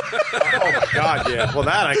my god, yeah. Well,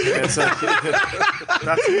 that I can answer.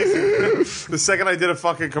 That's easy. The second I did a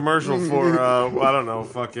fucking commercial for, I don't know,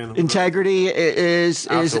 fucking Integrity is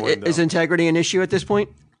Out the window. integrity an issue at this point?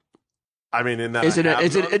 I mean, in that Is it I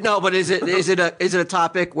have done- no? But is it a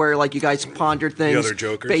topic where like you guys ponder things other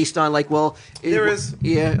Jokers? based on like There is.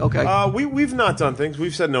 yeah okay we've not done things.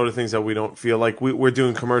 We've said no to things that we don't feel like. We're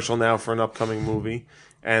doing commercial now for an upcoming movie,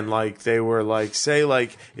 and like they were like, say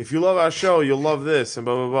like, if you love our show, you'll love this, and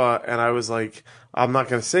blah blah blah. And I was like, I'm not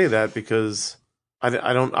going to say that because I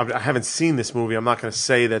haven't seen this movie. I'm not going to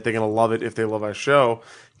say that they're going to love it if they love our show.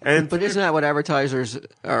 And but isn't that what advertisers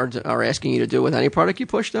are asking you to do with any product you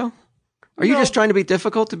push though? Are you just trying to be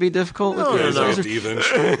difficult to be difficult? No, with no, the no. advertisers? Even.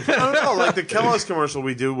 I don't know, like the Kellogg's commercial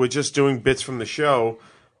we do, we're just doing bits from the show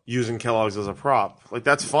using Kellogg's as a prop. Like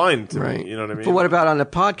that's fine to Right. me. You know what I mean? But what about on the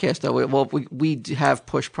podcast though? Well, we have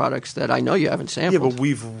push products that I know you haven't Yeah, sampled. but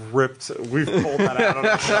we've pulled that out on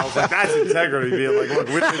ourselves. Like that's integrity. Being like, look,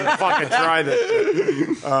 we didn't fucking try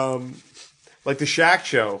this shit. Like the Shaq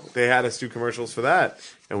show, they had us do commercials for that,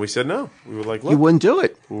 and we said no. We were like, look, you wouldn't do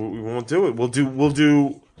it. we won't do it. We'll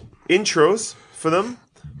do intros for them,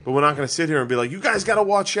 but we're not going to sit here and be like, you guys got to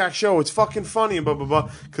watch Shaq's show. It's fucking funny and blah blah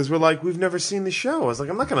blah. Because we're like, we've never seen the show. I was like,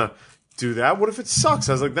 I'm not going to do that. What if it sucks?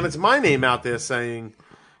 I was like, then it's my name out there saying.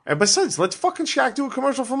 And besides, let's fucking Shaq do a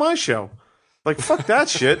commercial for my show. Like, fuck that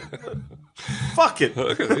shit. Fuck it.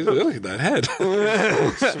 Look at that head.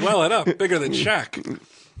 Swell it up. Bigger than Shaq.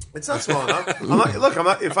 It's not small enough. I'm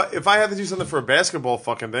not. If I had to do something for a basketball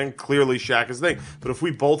fucking thing, clearly Shaq is the thing. But if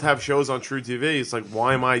we both have shows on True TV, it's like,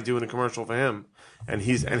 why am I doing a commercial for him? And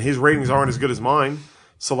his ratings aren't as good as mine.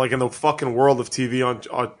 So like in the fucking world of TV on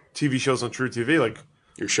TV shows on True TV, like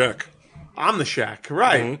You're Shaq. I'm the Shaq,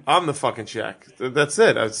 right? I'm the fucking Shaq. That's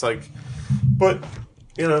it. It's like, but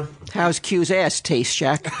you know, How's Q's ass taste,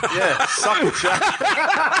 Shaq? yeah, suck it,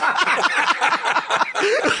 Shaq.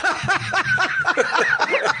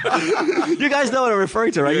 You guys know what I'm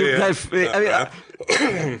referring to, right? You Yeah. guys- a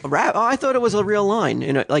rap? Oh, I thought it was a real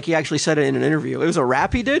line. Like he actually said it in an interview. It was a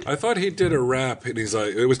rap he did? I thought he did a rap, and he's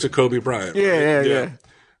like, it was to Kobe Bryant. Yeah, right? yeah.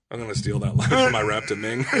 I'm going to steal that line from my rap to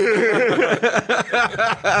Ming. Let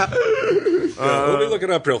me look it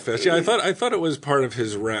up real fast. Yeah, I thought it was part of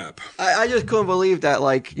his rap. I just couldn't believe that,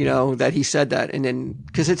 like, that he said that. And then,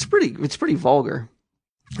 because it's pretty vulgar.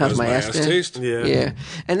 How's my ass taste? Yeah. Yeah.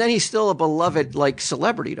 And then he's still a beloved, like,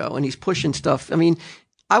 celebrity, though. And he's pushing stuff. I mean,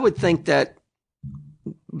 I would think that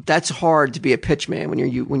that's hard to be a pitch man when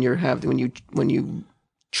you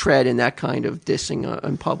tread in that kind of dissing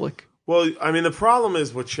in public. Well, I mean, the problem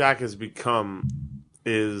is what Shaq has become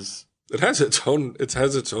is It has its own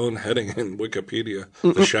heading in Wikipedia.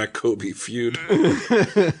 The Shaq Kobe feud.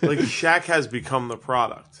 like Shaq has become the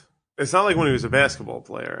product. It's not like when he was a basketball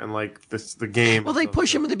player and like the game. Well, they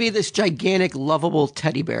push him to be this gigantic, lovable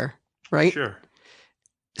teddy bear, right? Sure.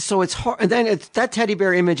 So it's hard. And then that teddy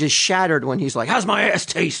bear image is shattered when he's like, "How's my ass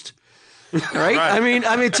taste?" Right? I mean,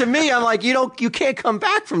 to me, I'm like, you can't come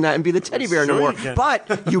back from that and be the teddy bear Sure no more. you can.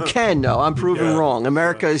 But you can, though. I'm proven Yeah. wrong.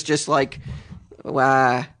 America is just like,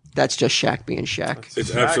 that's just Shaq being Shaq.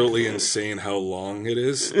 It's absolutely insane how long it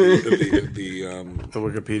is. The Wikipedia. the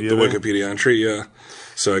thing. Wikipedia entry, yeah.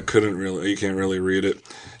 So you can't really read it.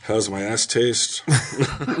 How's my ass taste?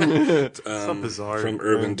 So bizarre. From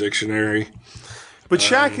Urban Dictionary. But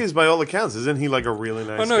Shaq is, by all accounts, isn't he like a really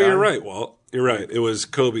nice guy? Oh, no, you're right, Walt. You're right. It was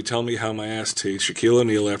Kobe, tell me how my ass tastes. Shaquille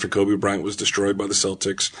O'Neal after Kobe Bryant was destroyed by the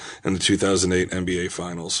Celtics in the 2008 NBA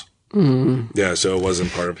Finals. Mm-hmm. Yeah, so it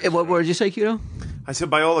wasn't part of it. What did you say, Kudo? I said,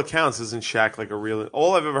 by all accounts, isn't Shaq like a real...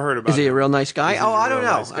 All I've ever heard about Is he a real nice guy? Oh, I don't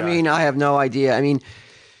know. Nice I mean, I have no idea. I mean...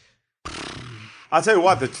 I'll tell you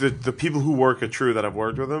what, the people who work at True that I've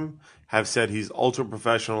worked with him have said he's ultra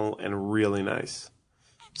professional and really nice.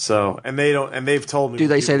 So, and they've told me... Do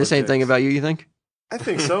they say the same thing about you think? I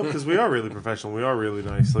think so, because we are really professional. We are really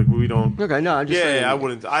nice. Like, we don't... Okay, no, I'm just saying. Yeah, I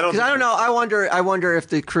wouldn't... I don't... Because I don't know. I wonder if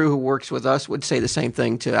the crew who works with us would say the same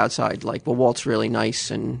thing to outside. Like, well, Walt's really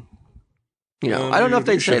nice, and you know, I don't know if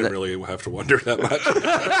they'd say that. Really have to wonder that much.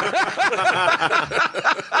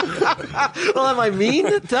 Well, am I mean?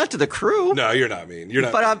 Not to the crew. No, you're not mean. You're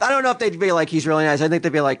not. But I don't know if they'd be like, he's really nice. I think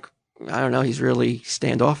they'd be like, I don't know, he's really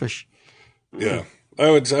standoffish. Yeah,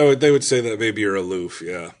 I would. They would say that maybe you're aloof.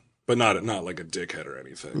 Yeah, but not like a dickhead or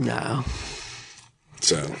anything. No.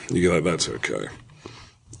 So that's okay.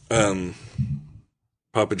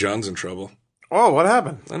 Papa John's in trouble. Oh, what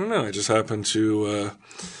happened? I don't know. I just happened to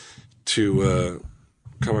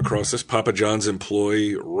come across this. Papa John's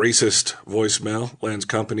employee racist voicemail lands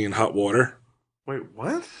company in hot water. Wait,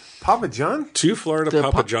 what? Papa John? 2 Florida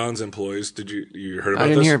Papa John's employees. Did you heard about this? I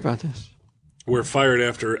didn't hear about this. Were fired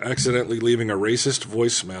after accidentally leaving a racist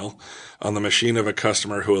voicemail on the machine of a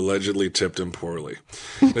customer who allegedly tipped him poorly.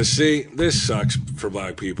 Now, see, this sucks for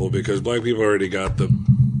black people because black people already got the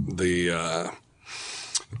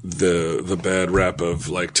bad rap of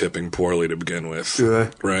like tipping poorly to begin with. Do they?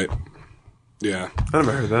 Right. Yeah. I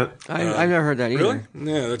never heard that. I've never heard that either.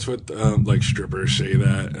 Really? Yeah, that's what like strippers say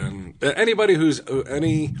that, and anybody who's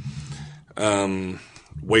any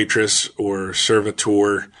waitress or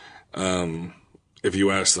servitor, if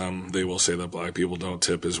you ask them, they will say that black people don't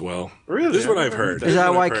tip as well. Really? This is what I've heard. Is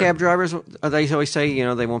that why cab drivers? They always say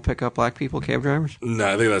they won't pick up black people, cab drivers. No,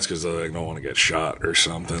 I think that's because they don't want to get shot or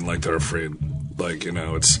something. Like they're afraid, like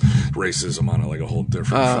it's racism on a whole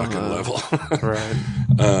different fucking level.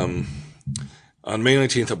 Right. On May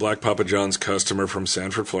 19th, a black Papa John's customer from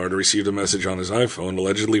Sanford, Florida, received a message on his iPhone,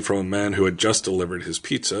 allegedly from a man who had just delivered his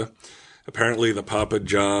pizza. Apparently, the Papa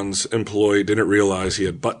John's employee didn't realize he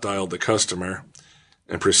had butt-dialed the customer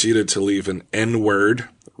and proceeded to leave an N-word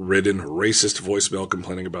ridden racist voicemail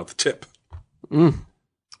complaining about the tip. But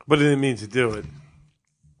he didn't mean to do it.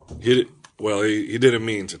 He didn't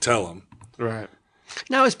mean to tell him. Right.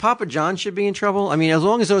 Now, is Papa John should be in trouble? I mean, as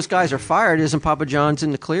long as those guys are fired, isn't Papa John's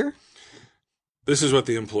in the clear? This is what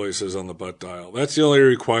the employee says on the butt dial. That's the only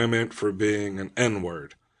requirement for being an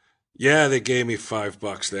N-word. Yeah, they gave me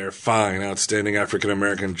 $5 there. Fine, outstanding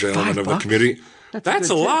African-American gentleman of the community. That's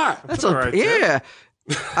a lot. That's all right. Yeah.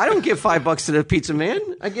 I don't give $5 to the pizza man.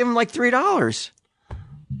 I give him like $3.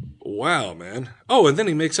 Wow, man. Oh, and then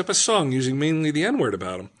he makes up a song using mainly the N-word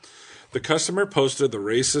about him. The customer posted the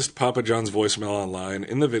racist Papa John's voicemail online.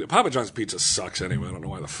 In the video, Papa John's pizza sucks anyway. I don't know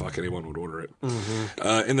why the fuck anyone would order it.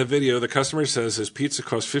 Mm-hmm. In the video, the customer says his pizza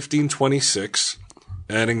cost $15.26,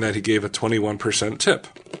 adding that he gave a 21% tip.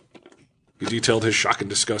 He detailed his shock and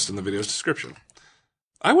disgust in the video's description.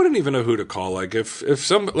 I wouldn't even know who to call. Like if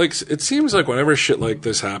some it seems like whenever shit like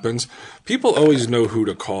this happens, people always know who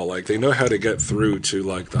to call. Like they know how to get through to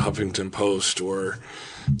like the Huffington Post or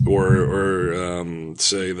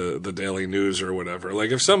say the Daily News or whatever.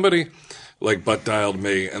 Like if somebody like butt dialed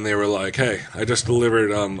me and they were like, "Hey, I just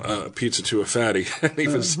delivered a pizza to a fatty and he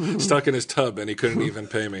was stuck in his tub and he couldn't even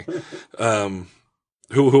pay me,"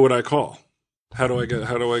 who would I call? How do I get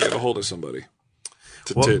a hold of somebody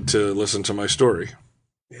to listen to my story?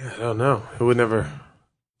 Yeah, I don't know. Who would never?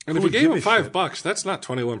 And if you gave him $5, that's not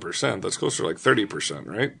 21%. That's closer to like 30%,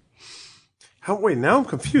 right? Wait, now I'm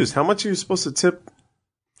confused. How much are you supposed to tip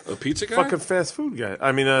a pizza guy? Fucking fast food guy.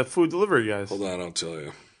 I mean, food delivery guys. Hold on, I'll tell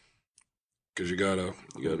you. Because you gotta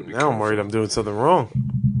be now careful. I'm worried I'm doing something wrong.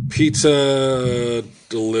 Pizza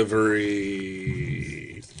delivery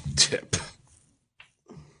tip.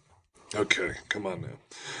 Okay, come on now.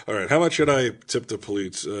 All right, how much should I tip the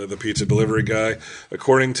pizza delivery guy?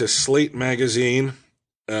 According to Slate magazine,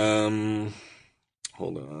 hold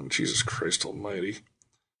on, Jesus Christ Almighty.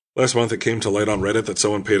 Last month, it came to light on Reddit that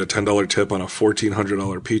someone paid a $10 tip on a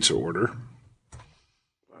 $1,400 pizza order.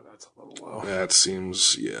 Wow, that's a little low. That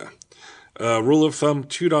seems, yeah. Rule of thumb: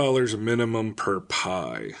 $2 minimum per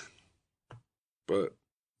pie. But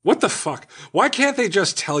what the fuck? Why can't they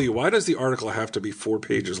just tell you? Why does the article have to be 4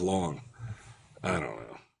 pages long? I don't know.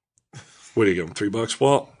 What do you give them? $3?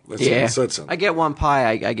 Well, that's something. I get one pie.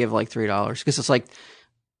 I give like $3 because it's like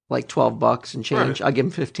 $12 and change. Right. I give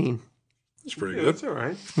them 15. It's pretty Yeah, good. that's all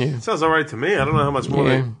right. Yeah. Sounds all right to me. I don't know how much more.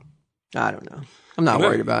 Yeah. I don't know. I'm not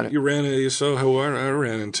worried about it. You I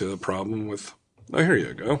ran into a problem with. Oh, here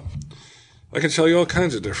you go. I can tell you all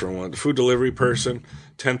kinds of different ones. Food delivery person,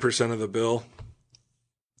 10% of the bill.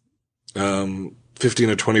 15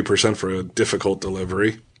 to 20% for a difficult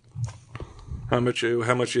delivery. How much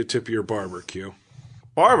you tip your barbecue?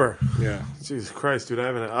 Barber. Yeah. Jesus Christ, dude. I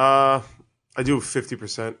haven't. I do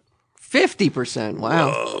 50%. 50%.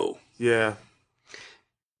 Wow. Oh. Yeah.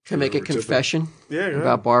 Can I make a confession Yeah. Go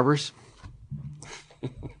about barbers?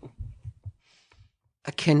 I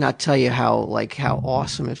cannot tell you how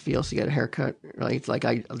awesome it feels to get a haircut. Right?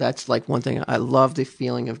 That's like one thing. I love the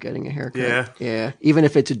feeling of getting a haircut. Yeah. Yeah. Even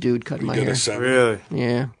if it's a dude cutting my Get hair. a 7. Really?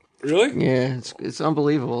 Yeah. Really? Yeah. It's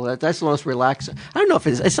unbelievable. That's the most relaxing. I don't know if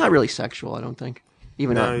it's not really sexual. I don't think.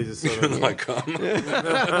 Even No, though, you just sort of, Like,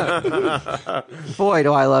 boy,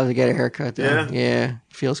 do I love to get a haircut. Though. Yeah? Yeah.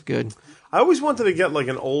 Feels good. I always wanted to get like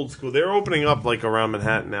an old school. They're opening up like around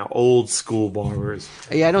Manhattan now. Old school barbers.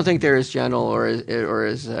 Yeah, I don't think they're as gentle or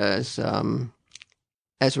as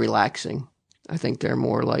relaxing. I think they're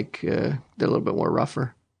more like they're a little bit more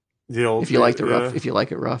rougher. The old. If you like the yeah. rough, if you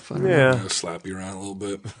like it rough. I don't know. Yeah. slap you around a little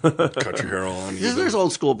bit. Cut your hair all on you. There's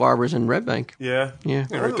old school barbers in Red Bank. Yeah. Yeah,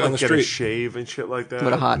 Yeah, right I down the get a street. shave and shit like that.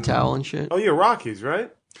 with a hot towel and shit. Oh yeah, Rockies, right?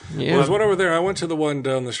 Yeah, There's one over there. I went to the one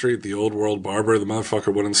down the street, the Old World Barber. The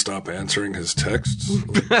motherfucker wouldn't stop answering his texts.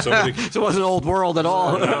 Somebody, so it wasn't old world at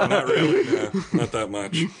all. no, not really. Yeah, not that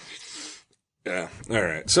much. Yeah. All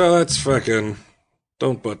right. So that's fucking.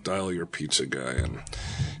 Don't butt dial your pizza guy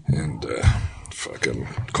and fucking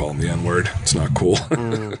call him the N word. It's not cool.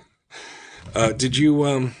 Did you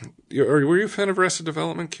were you a fan of Arrested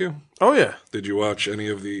Development, Q? Oh yeah. Did you watch any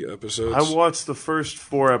of the episodes? I watched the first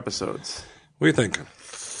 4 episodes. What are you thinking?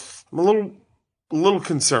 I'm a little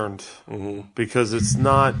concerned because it's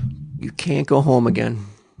not. You can't go home again.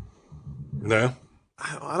 No.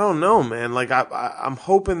 I don't know, man. Like I'm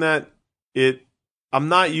hoping that it. I'm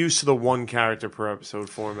not used to the one character per episode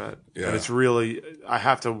format, Yeah. and it's really I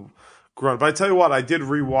have to grunt. But I tell you what, I did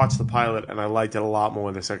rewatch the pilot, and I liked it a lot more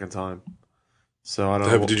the second time. So I don't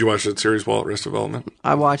know. Did you watch that series, Arrested Development?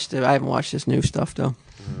 I watched it. I haven't watched this new stuff though.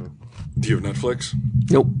 Do you have Netflix?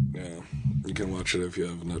 Nope. Yeah, you can watch it if you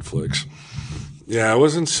have Netflix. Yeah, I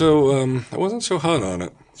wasn't so hot on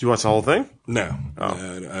it. Did you watch the whole thing? No,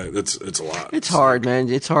 it's a lot. It's hard, man.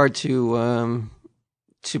 It's hard to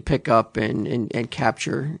pick up and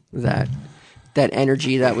capture that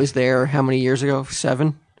energy that was there. How many years ago?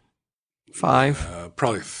 7, 5?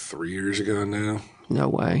 Probably 3 years ago now. No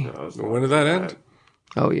way. When did that end?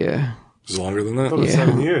 Oh yeah. It was longer than I thought it that.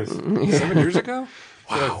 was 7 years. 7 years ago?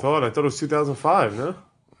 Wow. I thought it was 2005. No.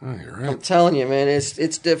 Oh, you're I'm right. telling you, man,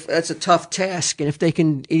 that's a tough task, and if they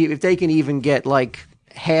can even get like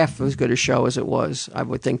half as good a show as it was, I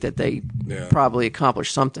would think that they probably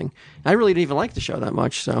accomplished something. I really didn't even like the show that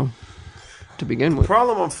much, so to begin with. The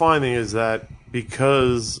problem I'm finding is that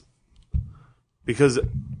because I guess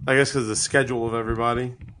because the schedule of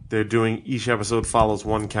everybody, they're doing each episode follows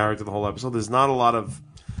one character the whole episode. There's not a lot of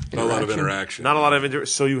interaction. Not a lot of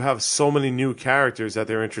so you have so many new characters that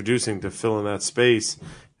they're introducing to fill in that space,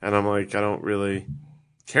 and I'm like, I don't really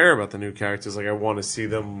care about the new characters. Like, I want to see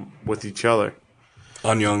them with each other.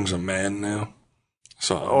 An Young's a man now.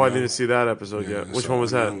 I didn't see that episode yet. Which one was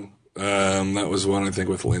that? That was one I think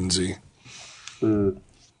with Lindsay. With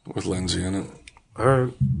Lindsay in it. All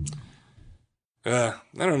right. I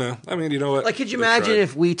don't know. I mean, you know what? Like, could you They imagine tried.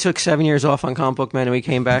 if we took 7 years off on Comic Book Men and we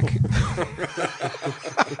came back?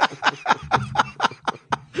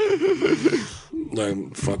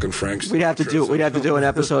 Like fucking Frank's. We'd have to do an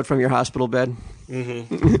episode from your hospital bed.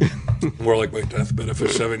 More like my deathbed if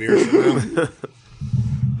it's 7 years from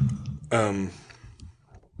now.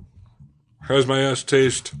 How's my ass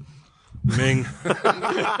taste? Ming.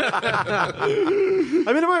 I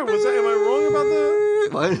mean, am I wrong about the?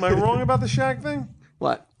 What? Am I wrong about the Shaq thing?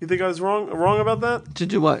 What? You think I was wrong about that? To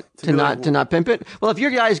do what? To be like- not pimp it? Well, if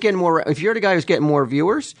you're the guy who's getting more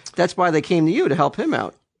viewers, that's why they came to you to help him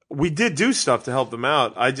out. We did do stuff to help them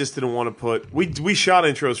out. I just didn't want to put. We shot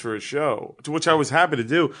intros for his show, which I was happy to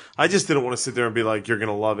do. I just didn't want to sit there and be like, "You're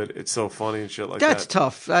gonna love it. It's so funny and shit like That's that."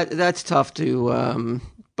 tough. That's tough to.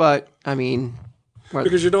 But I mean,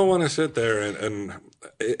 Because you don't want to sit there and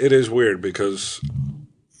it is weird because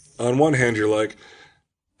on one hand you're like,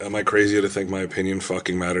 am I crazy to think my opinion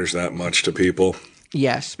fucking matters that much to people?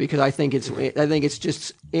 yes, because I think it's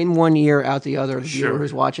just in one ear, out the other. The viewer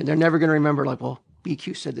who's watching, they're never going to remember. Like, well,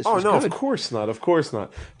 BQ said this Oh was no, good. of course not. Of course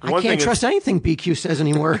not. I can't trust anything BQ says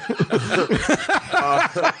anymore.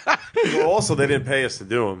 Well, also, they didn't pay us to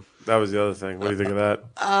do them. That was the other thing. What do you think of that?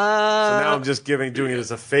 So now I'm just doing it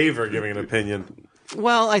as a favor, giving an opinion.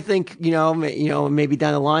 Well, I think maybe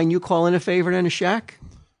down the line you call in a favor then to Shaq.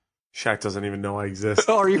 Shaq doesn't even know I exist.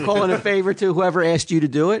 Or you calling a favor to whoever asked you to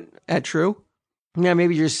do it at True? Yeah,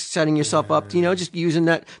 maybe you're just setting yourself up to, just using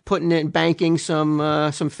that, putting it, banking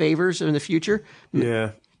some favors in the future.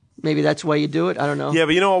 Yeah. Maybe that's why you do it. I don't know. Yeah,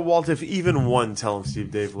 but you know what, Walt? If even one Tell 'em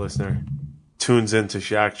Steve Dave listener tunes into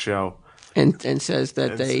Shaq's show, And says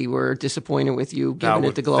that they were disappointed with you giving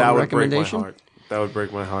it the glowing that would recommendation. break my heart. That would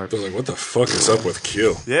break my heart. They're like, what the fuck is up with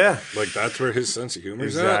Q? Yeah. Like, that's where his sense of humor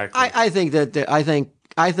is at? Exactly. I think that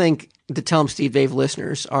I think the Tell 'em Steve Dave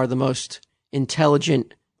listeners are the most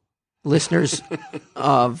intelligent listeners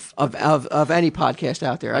of any podcast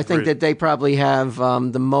out there. I think that they probably have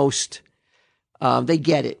the most. They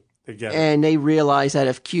get it. They get it. And they realize that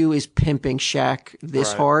if Q is pimping Shaq this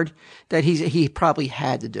Right. hard, that he probably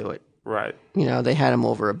had to do it. Right. They had him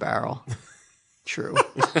over a barrel. True.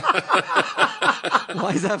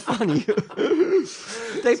 Why is that funny?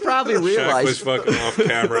 They probably Shaq was realized. fucking off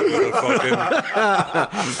camera with a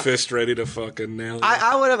fucking fist ready to fucking nail it.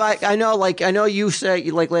 I would have. I know you said,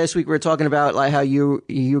 like last week we were talking about like how you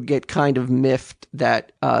get kind of miffed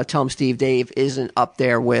that Tell 'em Steve Dave isn't up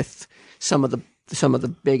there with some of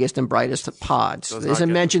the biggest and brightest pods.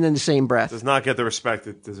 Isn't mentioned in the same breath. Does not get the respect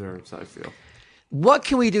it deserves, I feel. What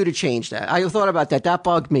can we do to change that? I thought about that. That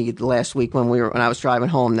bugged me last week when I was driving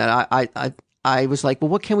home. That I was like, well,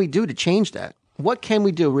 what can we do to change that? What can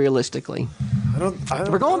we do realistically? I don't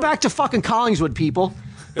We're going back to fucking Collingswood, people.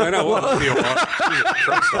 I know. Well, Jesus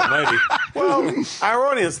Christ almighty. Well, our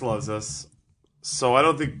audience loves us, so I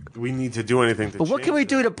don't think we need to do anything to But what change can we it.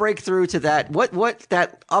 do to break through to that? What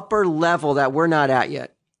that upper level that we're not at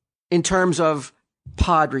yet, in terms of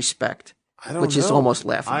pod respect, I don't which is know. almost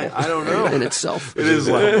laughable. I don't know. in itself. It is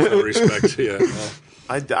like, No respect. Yeah.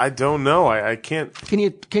 I don't know. I can't.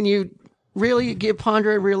 Can you really give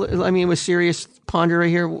ponder real? I mean, with serious ponder right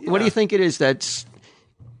here. What do you think it is that's?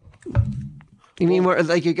 You mean where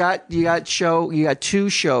like you got two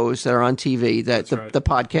shows that are on TV that the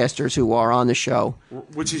podcasters who are on the show,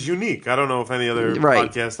 Which is unique. I don't know if any other right,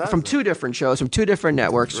 podcast has from it. two different shows, from two different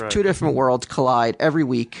networks, Right. two different worlds collide every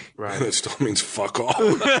week. Right. That still means fuck all.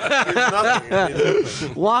 Nothing. I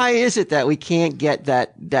mean, Why is it that we can't get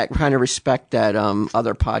that kind of respect that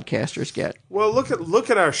other podcasters get? well, look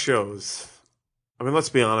at our shows. I mean, let's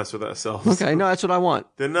be honest with ourselves. Okay, no, that's what I want.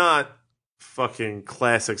 They're not fucking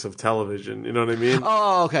classics of television. You know what I mean?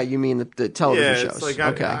 Oh, okay, you mean the television yeah, shows? it's like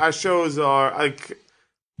okay. our shows are like.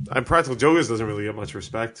 Practical Jokers doesn't really get much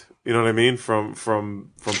respect. You know what I mean from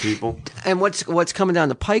people. And what's coming down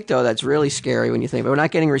the pike though? That's really scary when you think. But we're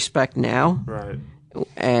not getting respect now, Right.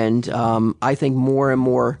 and I think more and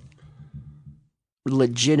more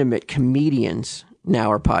legitimate comedians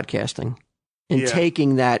now are podcasting and Yeah.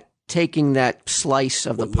 taking that slice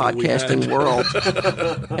of the little we podcasting had. world,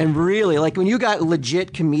 and really like when you got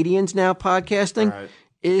legit comedians now podcasting. Right.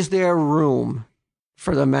 Is there room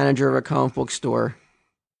for the manager of a comic book store,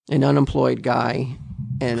 an unemployed guy,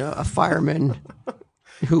 and a fireman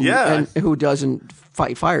who Yeah. who doesn't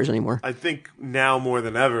fight fires anymore? I think now more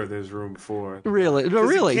than ever, there's room for. Really, no, 'Cause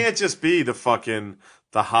really. You can't just be the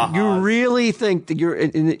ha-ha. You really think that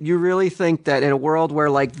you really think that in a world where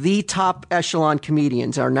like the top echelon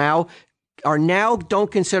comedians are now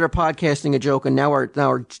don't consider podcasting a joke and now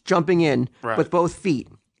are jumping in Right. with both feet.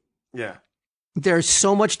 Yeah. There's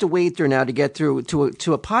so much to wade through now to get through to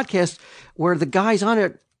a podcast where the guys on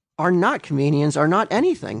it are not comedians, are not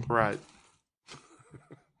anything. Right.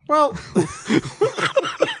 Well,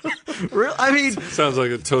 I mean, Sounds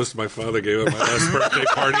like a toast my father gave at my last birthday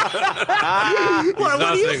party. what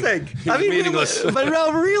do you nothing. think? He's meaningless. But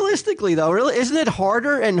no, realistically, though, really, isn't it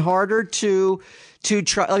harder and harder to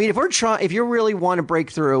try? I mean, if you really want to break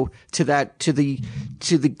through to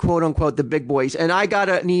the quote unquote the big boys, and I got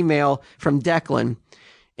an email from Declan.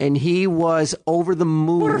 And he was over the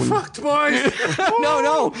moon. We're fucked, boys.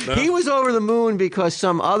 No, he was over the moon because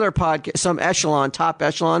some other podcast, some top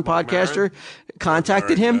echelon podcaster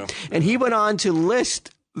contacted him, yeah. and he went on to list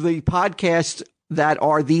the podcasts that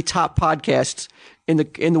are the top podcasts in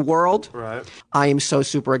the world. Right. I am so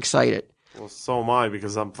super excited. Well, so am I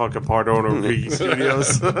because I'm fucking part owner of Reedy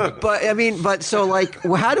Studios. But so like,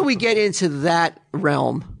 how do we get into that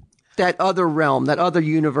realm? That other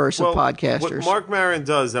universe of podcasters. What Mark Maron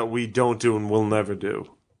does that we don't do and will never do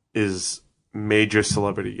is major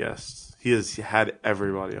celebrity guests. He has had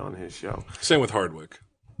everybody on his show. Same with Hardwick.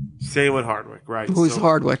 Same with Hardwick, right? Who's So,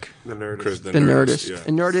 Hardwick? The Nerdist. Chris The Nerdist. Yeah.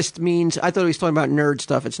 And Nerdist means, I thought he was talking about nerd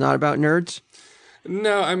stuff. It's not about nerds?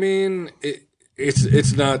 No, I mean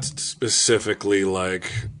it's not specifically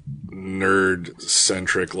like nerd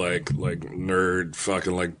centric, like nerd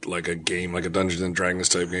fucking like a game, like a Dungeons and Dragons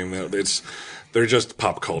type game. They're just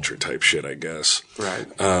pop culture type shit, I guess. Right.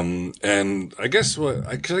 And I guess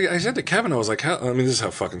I said to Kevin, I was like, this is how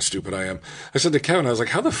fucking stupid I am. I said to Kevin, I was like,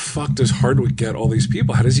 how the fuck does Hardwick get all these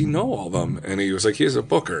people? How does he know all of them? And he was like, he's a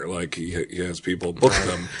booker. Like he has people book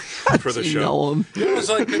them for the show. know him? I was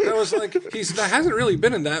like, that hasn't really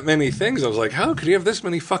been in that many things. I was like, how could he have this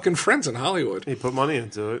many fucking friends in Hollywood? He put money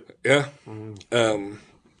into it. Yeah.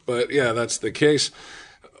 But yeah, that's the case.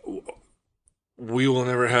 We will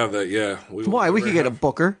never have that. Yeah. Why? We could get a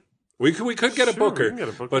booker. We could get a Sure, booker, we can get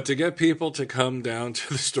a booker. but to get people to come down to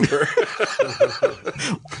the store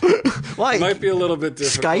Why? might be a little bit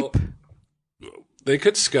difficult. Skype? They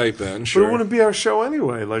could Skype in, But sure. it wouldn't be our show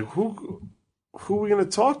anyway. Like who are we gonna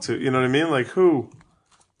talk to? You know what I mean? Like who?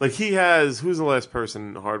 Like who's the last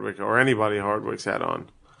person Hardwick or anybody Hardwick's had on?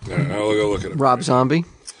 Yeah, I'll go look at it. Rob Zombie?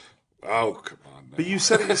 Oh, come on. Now. But you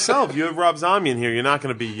said it yourself. You have Rob Zombie in here. You're not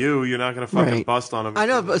going to be you. You're not going to fucking Right. bust on him. I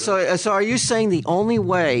know, but so are you saying the only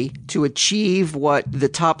way to achieve what the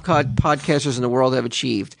top podcasters in the world have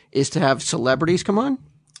achieved is to have celebrities come on?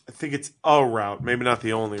 I think it's a route, maybe not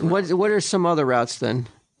the only route. What are some other routes then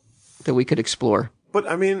that we could explore? But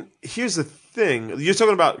I mean, here's the thing. You're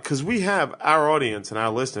talking about, because we have our audience and our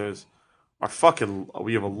listeners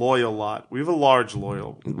we have a loyal lot. We have a large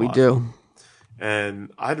loyal lot. We do.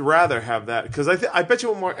 And I'd rather have that, because I bet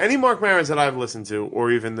you any Mark Marons that I've listened to, or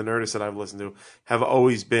even the Nerdist that I've listened to, have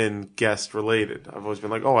always been guest related. I've always been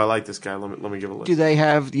like, oh, I like this guy. Let me give a listen.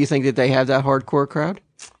 Do you think that they have that hardcore crowd?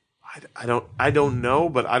 I don't know,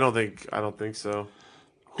 but I don't think so.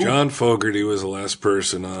 John Fogerty was the last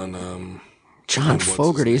person on. John what's his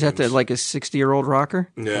Fogerty, is that name? like a 60-year-old rocker?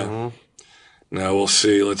 Yeah. Mm-hmm. Now we'll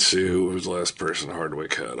see. Let's see who was the last person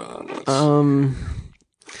Hardwick had on.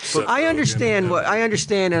 I understand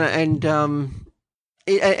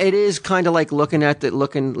it is kind of like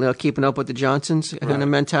keeping up with the Johnsons kind of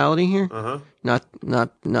mentality here. Not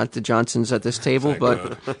the Johnsons at this table,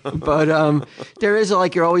 but there is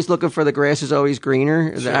you're always looking for the grass is always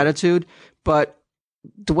greener, the attitude. But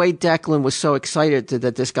the way Declan was so excited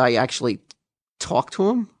that this guy actually talked to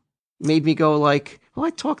him made me go like, well, I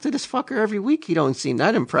talk to this fucker every week. He don't seem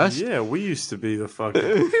that impressed. Yeah, we used to be the fucking.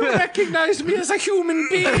 You recognize me as a human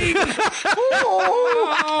being.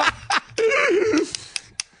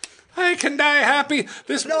 I can die happy.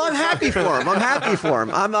 No, I'm happy for him.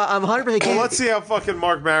 I'm 100%. Well, let's see how fucking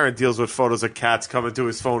Mark Maron deals with photos of cats coming to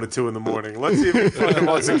his phone at 2 a.m. Let's see if he fucking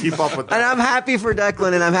wants to keep up with that. And I'm happy for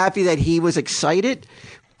Declan, and I'm happy that he was excited.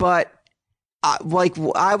 But I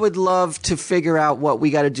would love to figure out what we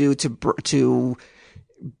got to do to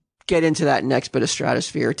get into that next bit of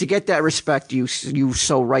stratosphere, to get that respect you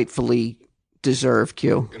so rightfully deserve,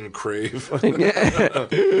 Q. And crave. You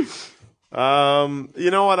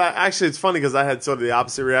know what? It's funny because I had sort of the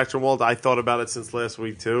opposite reaction, Walt. I thought about it since last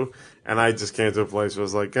week too, and I just came to a place where I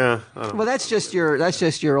was like, I don't know. Well, that's just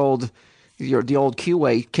the old Q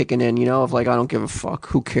way kicking in, of like, I don't give a fuck.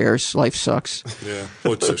 Who cares? Life sucks. Yeah.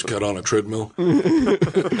 What's this? Got on a treadmill?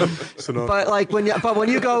 But like when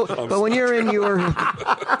you're in your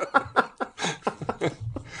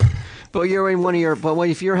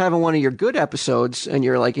if you're having one of your good episodes and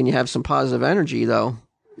you're like, and you have some positive energy though,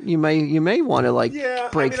 you may want to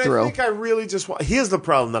break through. I think I really just want. Here's the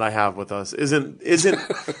problem that I have with us isn't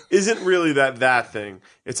really that thing.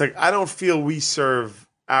 It's like I don't feel we serve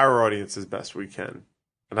our audience as best we can,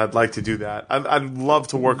 and I'd like to do that. I'd love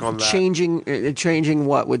to work on that. Changing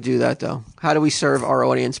what would do that though? How do we serve our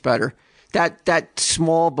audience better? That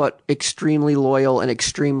small but extremely loyal and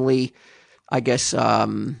extremely, I guess,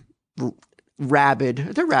 rabid.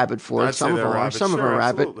 They're rabid for it. I'd Some say of them they're are. rabid. Some of them Sure, are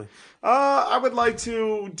rabid. absolutely. I would like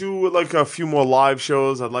to do like a few more live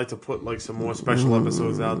shows. I'd like to put like some more special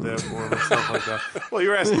episodes out there for them and stuff like that. Well,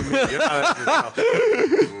 you're asking me. You're not asking yourself.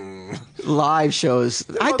 Live shows.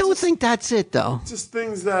 I don't think that's it though. Just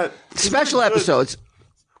things that Special episodes.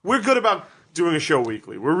 We're good about doing a show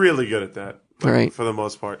weekly. We're really good at that, Right. for the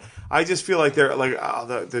most part. I just feel like they're like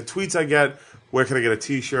the tweets I get. Where can I get a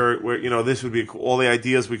T-shirt? Where this would be cool. All the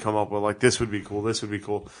ideas we come up with, like this would be cool. This would be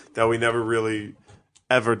cool. That we never really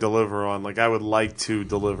ever deliver on. Like I would like to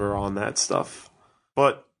deliver on that stuff,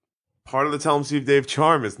 but part of the Tell 'em Steve Dave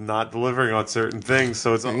charm is not delivering on certain things.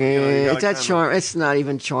 So it's It's that charm. It's not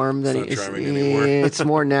even charm. It's not charming anymore. It's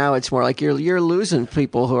more now. It's more like you're losing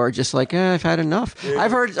people who are just like, I've had enough. Yeah.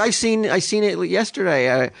 I've seen it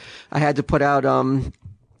yesterday. I had to put out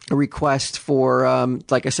a request for,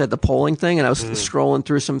 like I said, the polling thing, and I was scrolling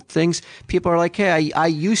through some things. People are like, "Hey, I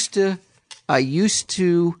used to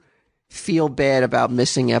feel bad about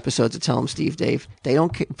missing episodes of Tell 'em Steve Dave. They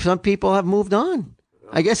don't. Some people have moved on.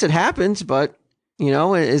 I guess it happens, but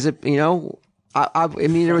is it? I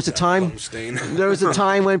mean, there was a time. There was a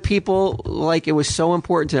time when people like it was so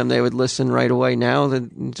important to them they would listen right away. Now that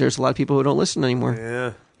there's a lot of people who don't listen anymore.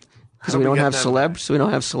 Yeah, because we don't have celebs. We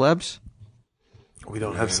don't have celebs. We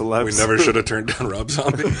don't have celebs. We never should have turned down Rob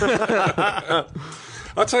Zombie.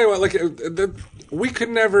 I'll tell you what, like, we could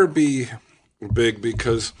never be big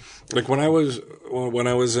because, like, when I was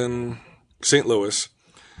in St. Louis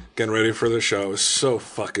getting ready for the show, I was so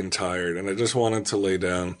fucking tired and I just wanted to lay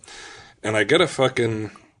down. And I get a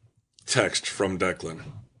fucking text from Declan.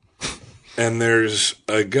 And there's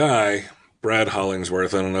a guy, Brad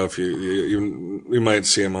Hollingsworth, I don't know if you might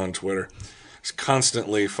see him on Twitter. He's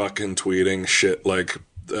constantly fucking tweeting shit like,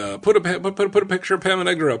 put a picture of Pam and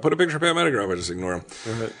Edgar up, put a picture of Pam and Edgar up. I just ignore him.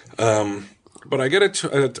 Right. But I get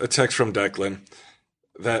a text from Declan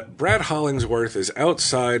that Brad Hollingsworth is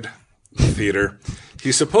outside the theater.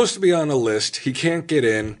 He's supposed to be on a list. He can't get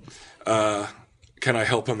in. Can I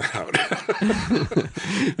help him out?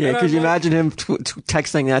 Yeah, could you imagine him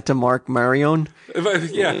texting that to Mark Marion?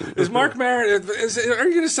 Yeah, is Mark Maron? Are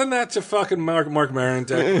you going to send that to fucking Mark Maron?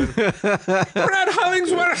 Brad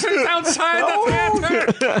Hollingsworth is outside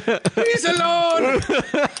the theater. He's alone.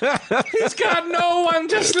 He's got no one.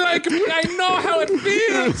 Just like me. I know how it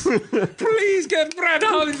feels. Please get Brad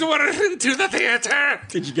Hollingsworth into the theater.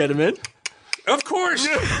 Did you get him in? Of course.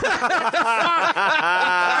 I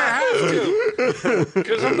have to.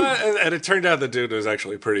 Because I'm not, and it turned out the dude was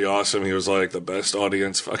actually pretty awesome. He was like the best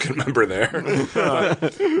audience fucking member there.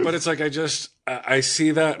 But it's like, I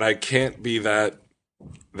see that and I can't be that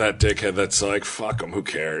dickhead that's like, fuck him, who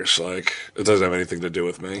cares? Like, it doesn't have anything to do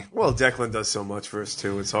with me. Well, Declan does so much for us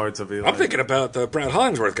too. It's hard to be like... I'm thinking about the Brad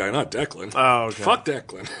Hollingsworth guy, not Declan. Oh, okay. Fuck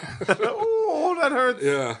Declan. Oh, that hurts.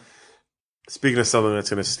 Yeah. Speaking of something that's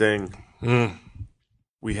going to sting,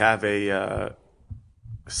 we have a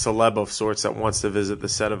celeb of sorts that wants to visit the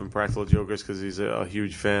set of Impractical Jokers because he's a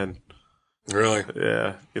huge fan. Really?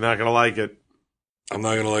 Yeah. You're not going to like it. I'm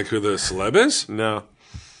not going to like who the celeb is? No.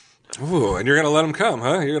 Ooh, and you're going to let him come,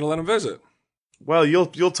 huh? You're going to let him visit? Well,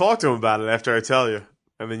 you'll talk to him about it after I tell you,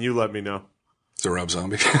 and then you let me know. It's a Rob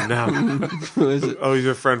Zombie. No. Who is it? Oh, he's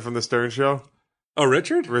your friend from the Stern Show? Oh,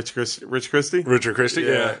 Richard? Rich Christie? Richard Christie,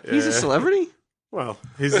 yeah. He's a celebrity? Well,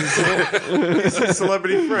 he's a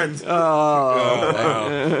celebrity friend. Oh,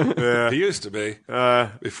 wow. Yeah. He used to be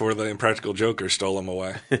before the Impractical Joker stole him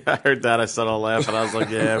away. I heard that. I started laughing. I was like,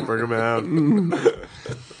 yeah, bring him out.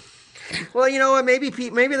 Well, you know what? Maybe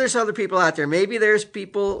there's other people out there. Maybe there's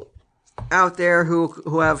people out there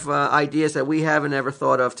who have ideas that we haven't ever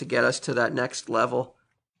thought of to get us to that next level.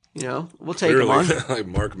 You know, we'll take them on. Like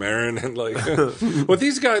Mark Maron and like, well,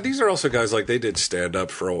 these are also guys like they did stand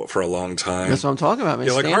up for a long time. That's what I'm talking about, man.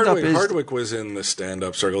 Yeah, like Stand-up Hardwick was in the stand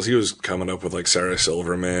up circles. He was coming up with like Sarah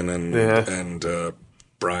Silverman and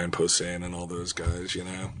Brian Posehn and all those guys. You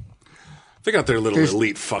know, they got their little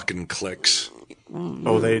elite fucking cliques.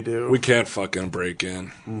 Oh, they do. We can't fucking break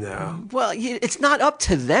in. No. Well, it's not up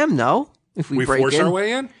to them though. If we break force in. our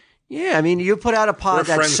way in. Yeah, I mean, you put out a pod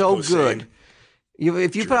that's so Posehn. good.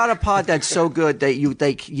 If you put out a pod that's so good that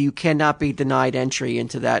you cannot be denied entry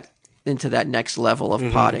into that next level of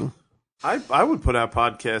podding. I would put our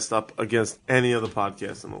podcast up against any other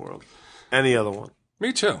podcast in the world. Any other one.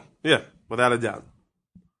 Me too. Yeah, without a doubt.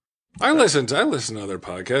 I listen to other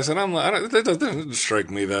podcasts, and it doesn't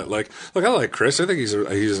strike me that like I like Chris. I think he's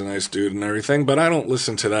a nice dude and everything, but I don't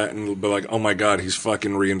listen to that and be like, oh my god, he's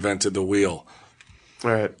fucking reinvented the wheel.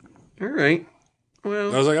 All right.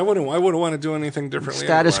 Well, I was like, I wouldn't want to do anything differently.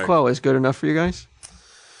 status anyway. quo is good enough for you guys.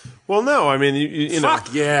 Well, no, I mean, you know.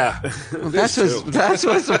 Fuck yeah. That's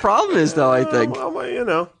what the problem is, though. I think. Well, you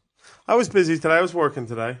know, I was busy today. I was working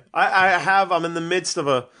today. I'm in the midst of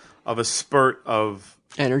a spurt of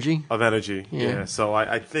Energy. Yeah. So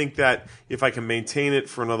I think that if I can maintain it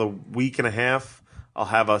for another week and a half, I'll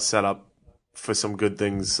have us set up for some good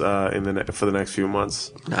things for the next few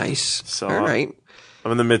months. Nice. So all right.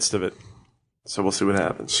 I'm in the midst of it. So we'll see what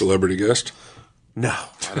happens. Celebrity guest? No,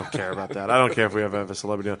 I don't care about that. I don't care if we ever have a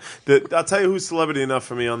celebrity on. I'll tell you who's celebrity enough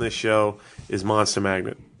for me on this show is Monster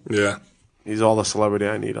Magnet. Yeah. He's all the celebrity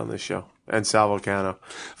I need on this show. And Sal Volcano.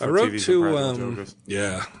 I wrote to,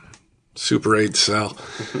 Super 8 Sal.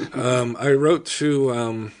 I wrote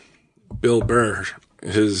to Bill Burr.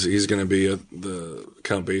 He's going to be the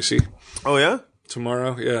Count Basie. Oh, yeah?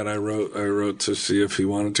 tomorrow. Yeah, and I wrote to see if he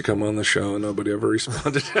wanted to come on the show, and nobody ever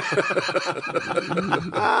responded.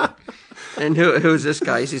 And who's this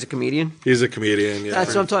guy? He's a comedian? He's a comedian, yeah.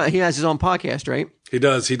 That's what I'm talking. He has his own podcast, right? He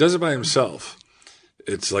does. He does it by himself.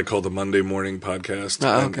 It's like called the Monday Morning Podcast.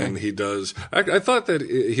 Oh, okay. And he does. I thought that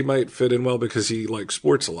he might fit in well because he likes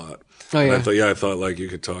sports a lot. Oh, yeah. And I thought like you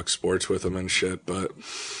could talk sports with him and shit, but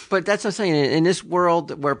that's what I'm saying. In this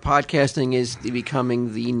world where podcasting is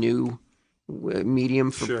becoming the new medium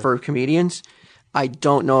for comedians, I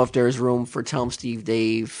don't know if there's room for Tell 'em Steve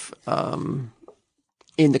Dave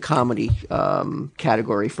in the comedy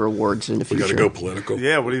category for awards in the we future. got to go political.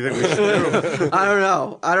 Yeah, what do you think we should do? I don't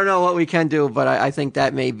know. I don't know what we can do, but I think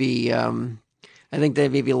that may be. I think they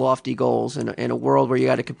may be lofty goals in a world where you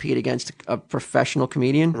got to compete against a professional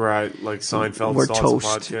comedian. Right, like Seinfeld We're starts toast. a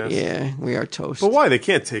podcast. Yeah, we are toast. But why? They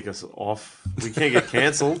can't take us off. We can't get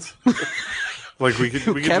canceled. Like we could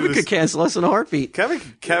Kevin do this. could cancel us in a heartbeat. Kevin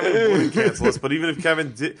wouldn't cancel us, but even if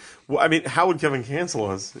Kevin did, well, I mean, how would Kevin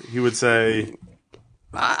cancel us? He would say,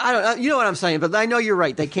 I don't know. You know what I'm saying, but I know you're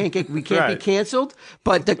right. We can't be Right. canceled,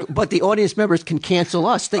 but the audience members can cancel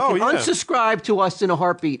us. They can yeah. unsubscribe to us in a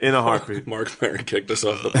heartbeat. in a heartbeat. Mark Maron kicked us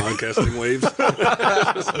off the podcasting waves.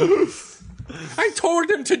 I told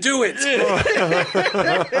him to do it.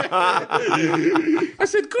 I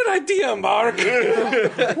said, good idea, Mark. Those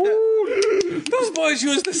boys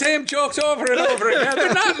use the same jokes over and over again.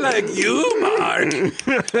 They're not like you, Mark.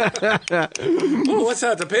 Oh, what's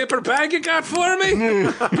that, the paper bag you got for me?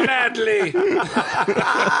 Gladly.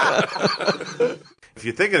 If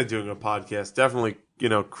you're thinking of doing a podcast, definitely,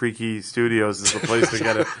 Creaky Studios is the place to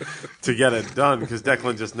get it done because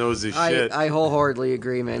Declan just knows his shit. I wholeheartedly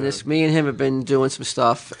agree, man. Me and him have been doing some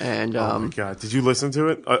stuff, and Oh my God! Did you listen to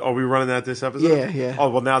it? Are we running that this episode? Yeah. Oh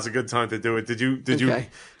well, now's a good time to do it. Did you Okay.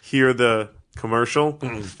 hear the commercial for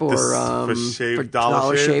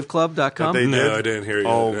DollarShaveClub.com. They No, did? I didn't hear you.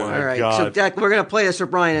 Oh Yeah. my All right, God! so Deck, we're gonna play this for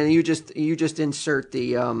Brian, and you just insert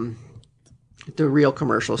the real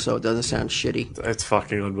commercial so it doesn't sound shitty. It's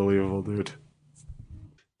fucking unbelievable, dude.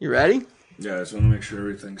 You ready? Yeah, I just want to make sure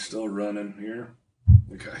everything's still running here.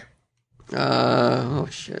 Okay. Oh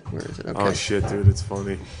shit, where is it? Okay. Oh shit, dude, it's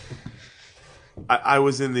funny. I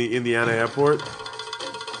was in the Indiana airport.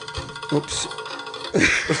 Oops.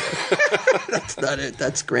 That's not it.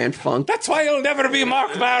 That's Grand Funk. That's why you'll never be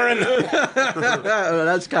Mark Maron. Oh,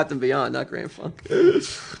 that's Captain Beyond, not Grand Funk.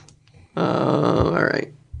 All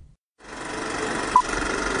right.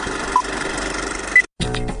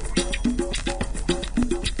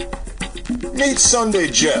 Meet Sunday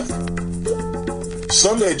Jeff.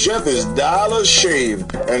 Sunday Jeff is Dollar Shave,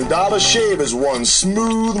 and Dollar Shave is one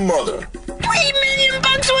smooth mother. $3 million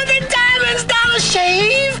worth of diamonds, Dollar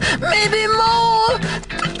Shave, maybe more.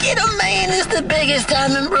 But man is the biggest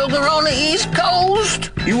diamond broker on the East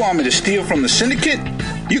Coast. You want me to steal from the syndicate?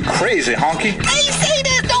 You crazy, honky. They say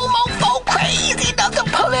there's no mofo crazy enough to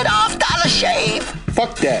pull it off, Dollar Shave.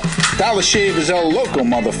 Fuck that. Dollar Shave is El Loco,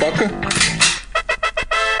 motherfucker.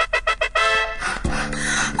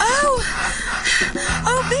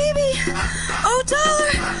 Oh, baby. Oh,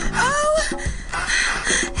 Dollar. Oh.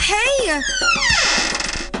 Hey.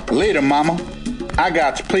 Later, mama. I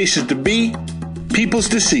got places to be, peoples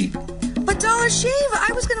to see. But Dollar Shave,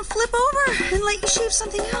 I was going to flip over and let you shave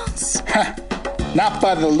something else. Ha! Not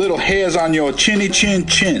by the little hairs on your chinny chin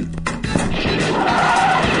chin.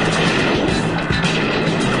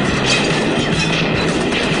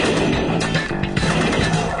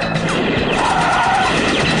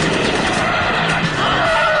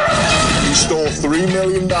 You stole $3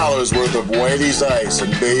 million worth of Wendy's ice,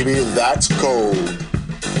 and baby, that's cold.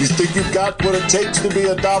 You think you've got what it takes to be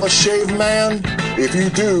a Dollar Shave man? If you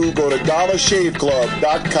do, go to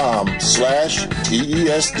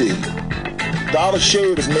DollarShaveClub.com/TESD. Dollar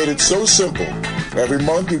Shave has made it so simple. Every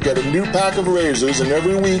month you get a new pack of razors, and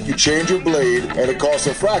every week you change your blade, and it costs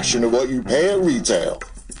a fraction of what you pay at retail.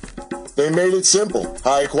 They made it simple.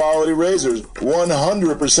 High quality razors,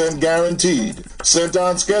 100% guaranteed. Sent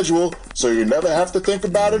on schedule, so you never have to think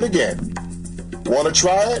about it again. Want to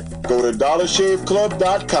try it? Go to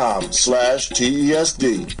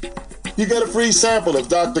DollarShaveClub.com/TESD. You get a free sample of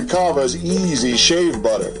Dr. Carver's Easy Shave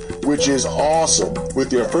Butter, which is awesome,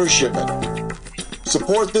 with your first shipment.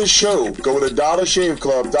 Support this show. Go to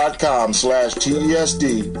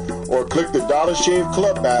DollarShaveClub.com/TESD or click the Dollar Shave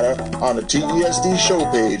Club banner on the TESD show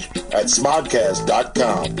page at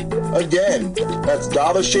Smodcast.com. Again, that's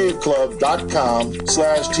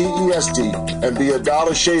DollarShaveClub.com/TESD and be a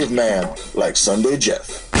Dollar Shave man like Sunday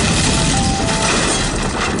Jeff.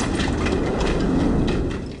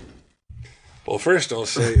 Well, first I'll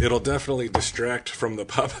say it'll definitely distract from the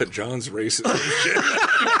Papa John's racism shit.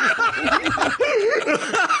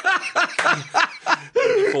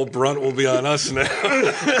 Full brunt will be on us now.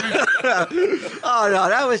 Oh no,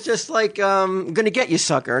 that was just like "Gonna Get You,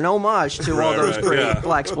 Sucker," an homage to all those great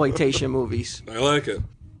blaxploitation movies. I like it.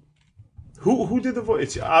 Who did the voice?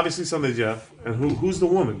 It's obviously Sunday Jeff. And who's the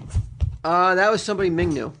woman? That was somebody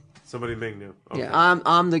Ming knew. Somebody Ming knew. Okay. Yeah,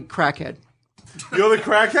 I'm the crackhead. You're the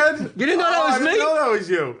crackhead? You didn't know that was me? I didn't know that was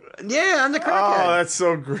you. Yeah, I'm the crackhead. Oh, that's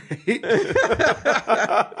so great.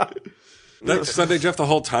 That's Sunday Jeff the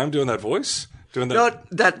whole time doing that voice? Doing that? No,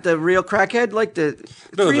 that the real crackhead, like the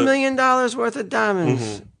 $3 million worth of diamonds.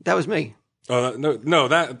 Mm-hmm. That was me. No,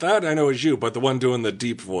 that I know is you, but the one doing the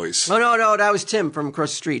deep voice. Oh, no, that was Tim from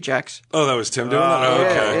across the street, Jax. Oh, that was Tim doing that? Oh,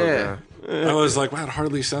 okay. Yeah. I was like, wow, it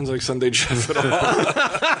hardly sounds like Sunday Jeff at all.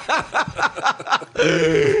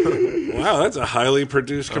 Wow, that's a highly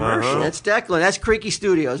produced commercial. That's Declan. That's Creaky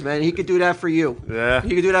Studios, man. He could do that for you. Yeah. He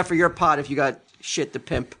could do that for your pot if you got shit to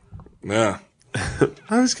pimp. Yeah.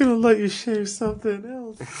 I was going to let you shave something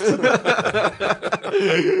else.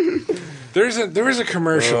 There is a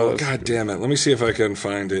commercial. God damn it. Let me see if I can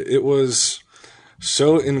find it. It was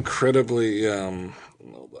so incredibly... hold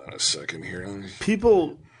on a second here.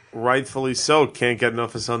 People, rightfully so, can't get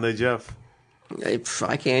enough of Sunday Jeff.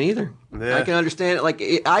 I can't either. Yeah. I can understand it. Like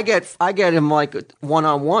I get him like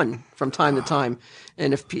one-on-one from time to time,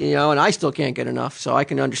 and if and I still can't get enough. So I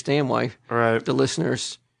can understand why the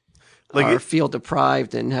listeners feel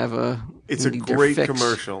deprived and have a. It's a great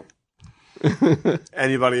commercial.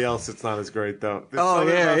 Anybody else, it's not as great though.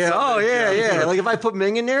 Yeah. Like if I put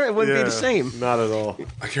Ming in there, it wouldn't be the same. Not at all.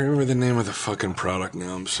 I can't remember the name of the fucking product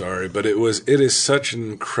now. I'm sorry, but it is such an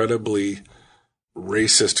incredibly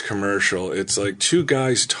racist commercial. It's like two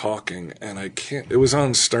guys talking, and it was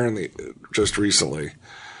on Stern just recently,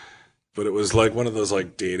 but it was like one of those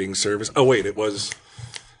like dating service. Oh wait,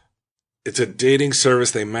 it's a dating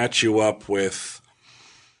service. They match you up with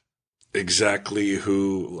exactly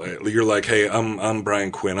who you're like. Hey, I'm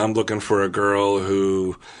Brian Quinn. I'm looking for a girl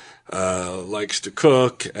who likes to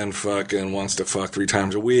cook and fucking wants to fuck 3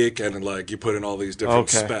 times a week, and like you put in all these different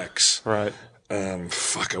specs. Right. I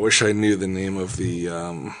wish I knew the name of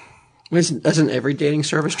the. Doesn't every dating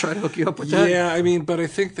service try to hook you up with that? Yeah, I mean, but I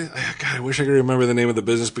think that God, I wish I could remember the name of the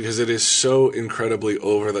business because it is so incredibly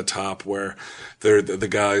over the top. Where the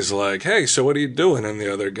guy's like, "Hey, so what are you doing?" And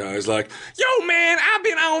the other guy's like, "Yo, man, I've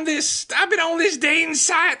been on this dating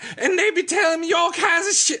site, and they be telling me all kinds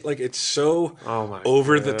of shit." Like it's so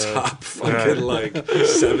over the top, fucking like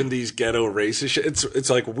 70s ghetto racist shit. It's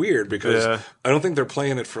like weird because I don't think they're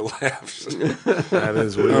playing it for laughs. That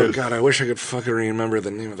is weird. Oh God, I wish I could fucking remember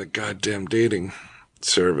the name of the goddamn dating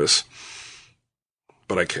service,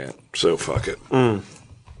 but I can't. So fuck it.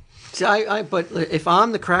 See, but if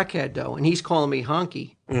I'm the crackhead though, and he's calling me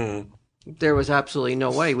honky, there was absolutely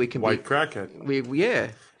no way we can white crackhead.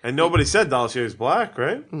 Yeah. And nobody said Dollar Shave's black,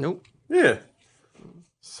 right? Nope. Yeah.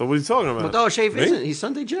 So what are you talking about? But Dollar Shave isn't. He's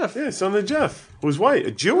Sunday Jeff. Yeah, Sunday Jeff. Who's white?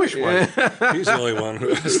 A Jewish white. He's the only one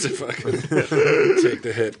who has to fucking take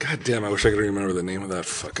the hit. God damn, I wish I could remember the name of that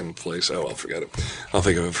fucking place. Oh, I'll forget it. I'll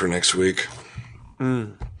think of it for next week.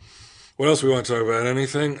 What else we want to talk about?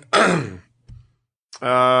 Anything?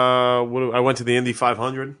 I went to the Indy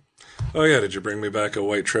 500. Oh yeah, did you bring me back a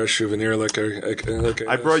white trash souvenir like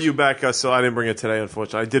I brought you back so I didn't bring it today,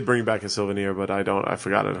 unfortunately. I did bring back a souvenir, but I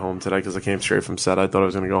forgot it at home today because I came straight from set. I thought I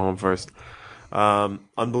was going to go home first.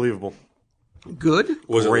 Unbelievable. Good?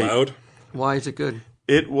 Was Great. it loud? Why is it good?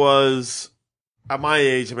 It was, at my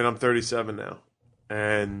age, I mean, I'm 37 now.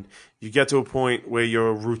 And you get to a point where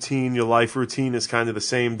your life routine is kind of the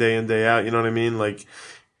same day in, day out. You know what I mean? Like,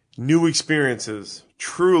 new experiences,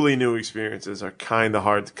 truly new experiences are kind of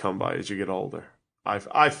hard to come by as you get older.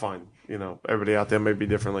 I find, everybody out there may be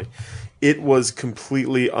differently. It was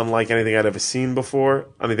completely unlike anything I'd ever seen before,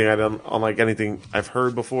 unlike anything I've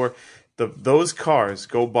heard before. Those cars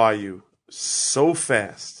go by you so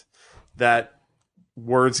fast that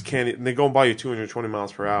words can't. And they go by you 220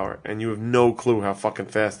 miles per hour, and you have no clue how fucking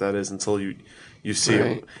fast that is until you see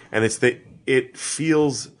them. And it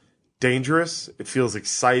feels dangerous. It feels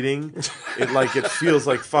exciting. It feels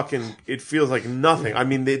like nothing. I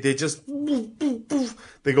mean, they just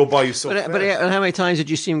they go by you so fast. But how many times did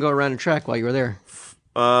you see him go around the track while you were there?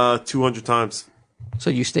 200 times. So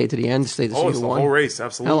you stayed to the end, stayed to see it's the whole race,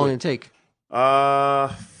 absolutely. How long did it take?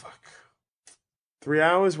 3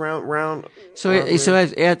 hours round. So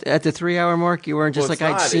at the 3 hour mark, you weren't just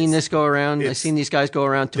I'd seen this go around. I've seen these guys go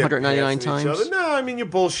around 299 times. No, I mean you're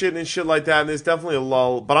bullshitting and shit like that. And there's definitely a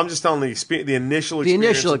lull. But I'm just telling the initial experience. The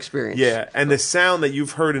initial experience. Yeah, and the sound that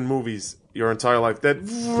you've heard in movies your entire life. That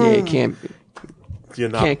Yeah, you can't.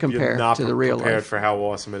 Can't compare you're not to the real prepared life. for how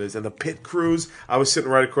awesome it is. And the pit crews, I was sitting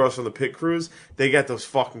right across from the pit crews. They got those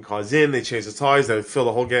fucking cars in. They change the tires. They fill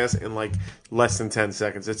the whole gas in like less than 10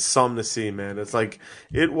 seconds. It's something to see, man. It's like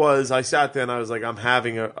it was. I sat there and I was like, I'm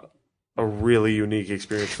having a really unique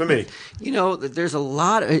experience for me. You know, there's a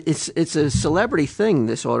lot. It's a celebrity thing.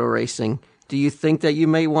 This auto racing. Do you think that you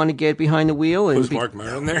may want to get behind the wheel and Was Mark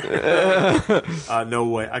Maron there? No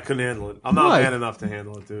way. I couldn't handle it. I'm not man enough to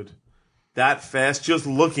handle it, dude. That fast, just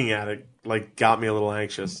looking at it, like, got me a little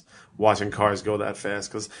anxious watching cars go that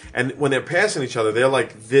fast. And when they're passing each other, they're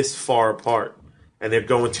like this far apart, and they're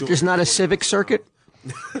going too. There's not a civic circuit.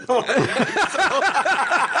 That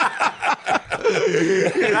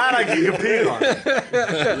I can compete on.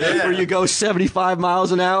 Yeah. Where you go 75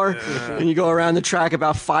 miles an hour and you go around the track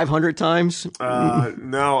about 500 times.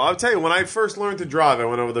 No, I'll tell you, when I first learned to drive, I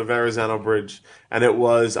went over the Verrazano Bridge, and it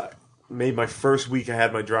was maybe my first week I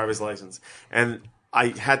had my driver's license, and I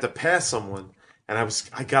had to pass someone, and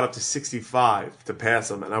I got up to 65 to pass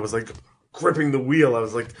them, and I was like gripping the wheel. I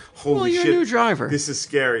was like, holy you're shit, a new driver. This is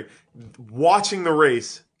scary. Watching the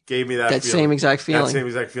race gave me that feeling. same exact feeling. That same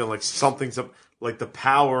exact feeling, like something's up, like the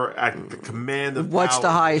power, the command of What's power.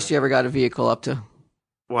 the highest you ever got a vehicle up to?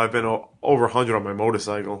 Well, I've been over 100 on my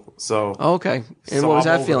motorcycle, so. Okay. And So what was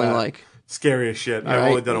I'm that over feeling that. like? Scary as shit. I've Right.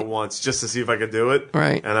 only done it once just to see if I could do it.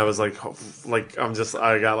 Right. And I was like,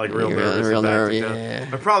 I got like real You're nervous. real and backed nervous, it down. yeah.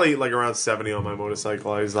 I'm probably like around 70 on my motorcycle.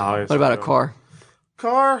 I was the highest. What about a I know. car?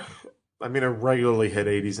 Car? I mean, I regularly hit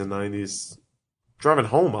 80s and 90s. Driving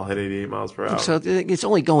home, I'll hit 88 miles per hour. So it's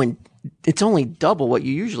only double what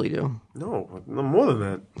you usually do. No more than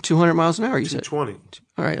that. 200 miles an hour, you said. 220.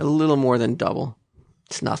 All right, a little more than double.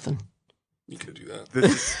 It's nothing. You could do that.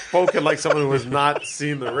 This is spoken like someone who has not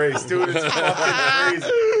seen the race. Dude, it's fucking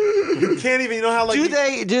crazy. You can't even, you know how like... Do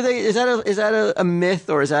they, is that a myth,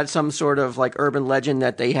 or is that some sort of like urban legend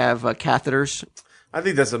that they have catheters? I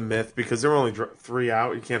think that's a myth because they're only 3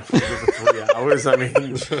 hours. You can't hold it for 3 hours. I mean,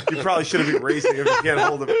 you probably shouldn't be racing if you can't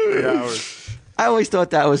hold it for 3 hours. I always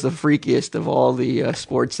thought that was the freakiest of all the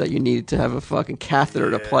sports, that you needed to have a fucking catheter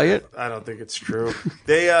to play it. I don't think it's true.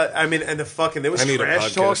 They, I mean, and there was I need a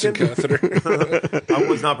trash podcasting talking. catheter. I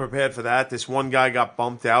was not prepared for that. This one guy got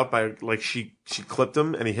bumped out by, like, she clipped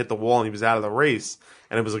him and he hit the wall and he was out of the race.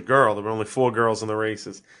 And it was a girl. There were only 4 girls in the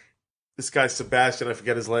races. This guy, Sebastian, I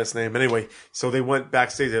forget his last name. Anyway, so they went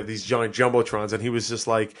backstage. They have these giant Jumbotrons and he was just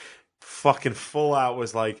like, fucking full out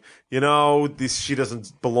was like, she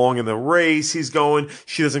doesn't belong in the race he's going.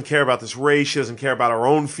 She doesn't care about this race. She doesn't care about her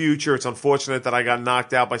own future. It's unfortunate that I got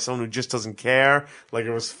knocked out by someone who just doesn't care. Like,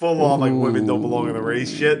 it was full on, like, women don't belong in the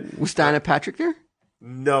race shit. Was Diana Patrick there?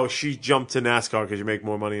 No, she jumped to NASCAR because you make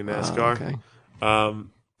more money in NASCAR. Okay.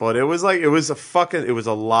 But it was like, it was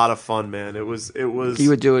a lot of fun, man. It was. You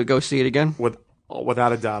would go see it again?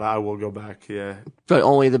 Without a doubt, I will go back. Yeah. But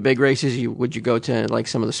only the big races? Would you go to like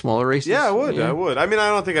some of the smaller races? Yeah, I would. I would. I mean, I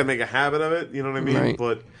don't think I'd make a habit of it. You know what I mean? Right.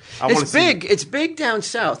 But I want to It's big. It's big down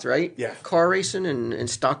south, right? Yeah. Car racing and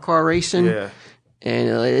stock car racing. Yeah. And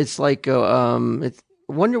it's like, I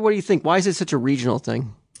wonder, what do you think? Why is it such a regional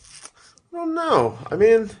thing? I don't know. I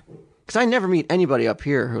mean, because I never meet anybody up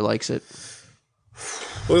here who likes it.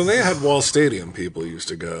 Well, they had Wall Stadium. People used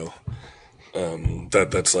to go.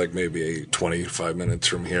 That's like maybe 25 minutes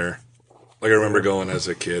from here. Like, I remember going as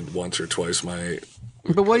a kid once or twice.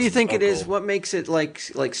 But what do you think it is? What makes it like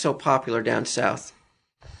so popular down south?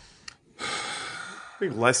 I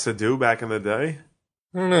think less to do back in the day.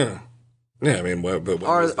 I don't know. Yeah, I mean, but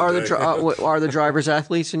are the drivers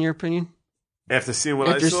athletes in your opinion? After seeing what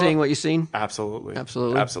I saw? After seeing what you've seen? Absolutely.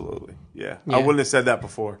 Yeah. Yeah. I wouldn't have said that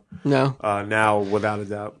before. No. Now, without a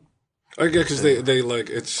doubt. I guess because they like,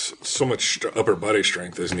 it's so much upper body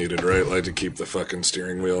strength is needed, right? Like, to keep the fucking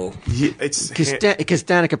steering wheel. Yeah, it's because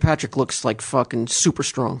Danica Patrick looks like fucking super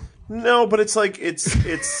strong. No, but it's like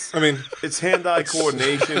it's. I mean, it's hand-eye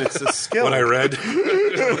coordination. It's a skill. When I read,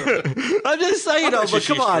 I'm just saying, but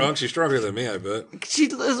come on, she's stronger than me, I bet. She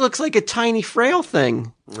looks like a tiny, frail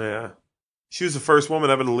thing. Yeah, she was the first woman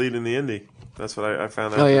ever to lead in the Indy. That's what I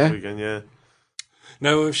found out this weekend. Yeah.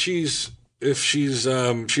 Now, if she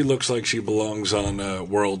looks like she belongs on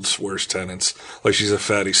World's Worst Tenants, like she's a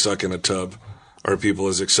fatty stuck in a tub, are people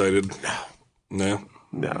as excited? No.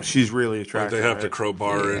 No, she's really attractive. They have to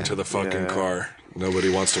crowbar her into the fucking car. Nobody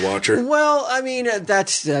wants to watch her. Well, I mean,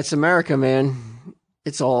 that's America, man.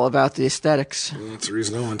 It's all about the aesthetics. Well, that's the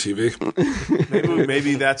reason I'm on TV.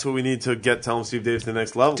 maybe that's what we need to get Tell 'em Steve Dave to the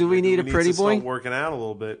next level. Do we need a pretty boy? Start working out a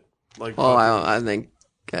little bit. Like, well, I think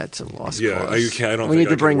That's a lost Yeah, cause. you can't. I don't We think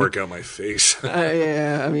need I to bring- can work out my face.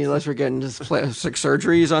 Yeah, I mean, unless we're getting just plastic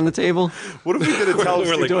surgeries on the table. What if we did a tell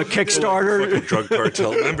We're like- Do a Kickstarter. Fucking drug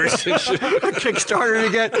cartel members and shit. A Kickstarter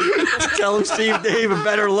to get tell him Steve Dave a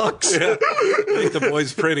better looks. Yeah. Make the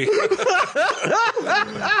boys pretty.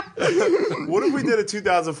 What if we did a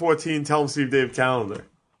 2014 Tell 'em Steve Dave calendar?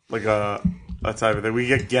 Like a type of thing. We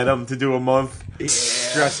get him to do a month.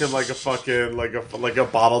 Dress him like a fucking like a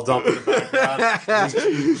bottle dump in the background.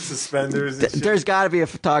 Suspenders. And shit. There's got to be a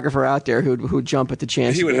photographer out there who'd jump at the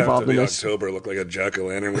chance He to would be have to involved in be this. October, look like a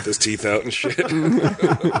jack-o'-lantern with his teeth out and shit.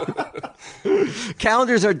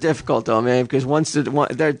 Calendars are difficult though, man, because once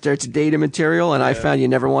there's data material, and I found you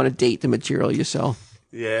never want to date the material you sell.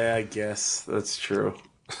 Yeah, I guess that's true.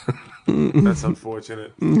 That's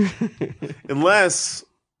unfortunate. Unless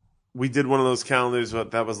we did one of those calendars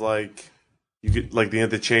that was like you get like the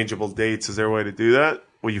interchangeable dates. Is there a way to do that?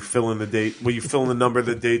 Where you fill in the date? Where you fill in the number of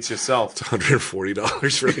the dates yourself?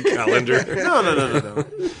 $140 for the calendar. No.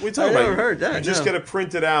 We talk I about never heard that, You just no. get it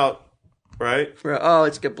printed out, right? Oh,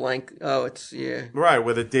 it's get blank. Oh, it's yeah. Right,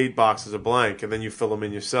 where the date boxes are blank, and then you fill them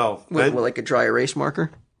in yourself. With like a dry erase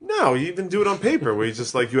marker. No, you even do it on paper, where you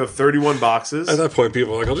just like you have 31 boxes. At that point,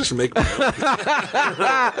 people are like, I'll just make my own.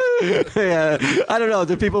 Yeah, I don't know.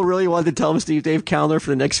 Do people really want to tell him Steve Dave calendar for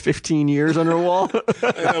the next 15 years on their wall?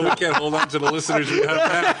 I know we can't hold on to the listeners we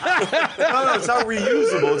have now. No, it's not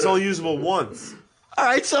reusable. It's only usable once. All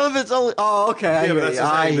right, some of it's only. Oh, okay. I Yeah, but hear that's you. the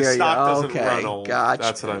thing, I the hear you. stock doesn't Okay, run old. gotcha.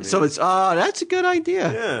 That's what I mean. So it's that's a good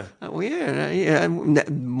idea. Yeah. Well, yeah.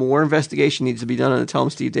 More investigation needs to be done on the Tell 'em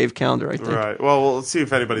Steve Dave calendar, I think. Right. Well, let's see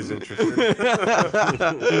if anybody's interested.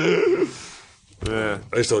 Yeah.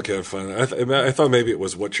 I still can't find it. I thought maybe it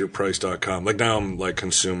was whatyourprice.com. Like now I'm like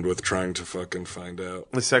consumed with trying to fucking find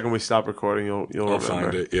out. The second we stop recording, you'll I'll remember.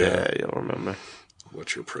 find it, yeah. you'll remember.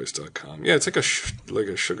 Whatyourprice.com. Yeah, it's like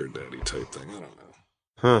a sugar daddy type thing. I don't know.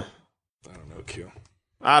 Huh. I don't know, Q.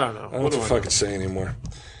 I don't know. I don't know what to fucking say anymore.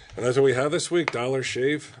 And that's what we have this week. Dollar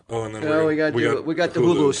Shave. Oh, and then No, we got the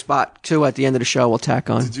Hulu spot too at the end of the show. We'll tack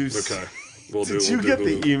on. Did you Okay. Did you get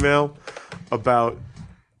the email about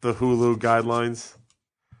the Hulu guidelines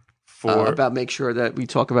for about make sure that we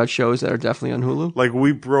talk about shows that are definitely on Hulu? like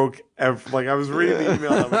we broke like I was reading the email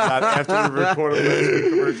that we got after we recorded last week's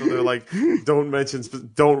commercial. They're like,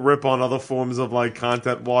 don't rip on other forms of like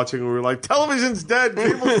content watching. And we were like, television's dead,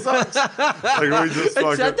 cable sucks. Like we just It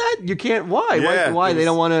fucking, said that? You can't. Why? Yeah, why? it They was-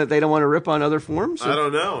 don't want to. They don't want to rip on other forms. I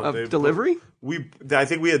don't know. Of They- delivery. I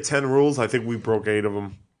think we had 10 rules. I think we broke 8 of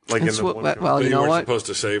them. Like That's in the what- one well, That you you know weren't what? supposed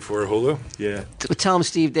to say for Hulu? yeah, Tell him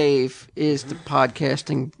Steve Dave is the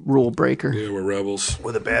podcasting rule breaker. Yeah, we're rebels.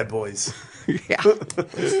 we're the bad boys. Yeah.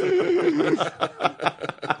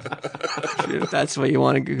 If that's the way you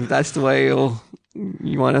want to. That's the way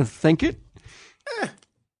you want to think it.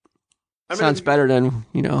 Sounds better than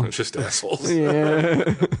It's just assholes.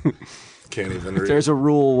 Yeah. Can't even If read. there's a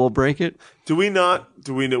rule, we'll break it. Do we not?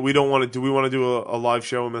 Do we? We don't want to. Do we want to do a live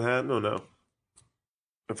show in Manhattan or no?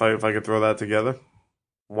 If I could throw that together,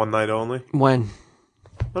 one night only. When?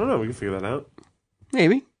 I don't know. We can figure that out.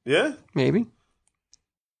 Maybe. Yeah. Maybe.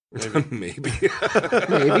 Maybe.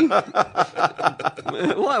 Maybe.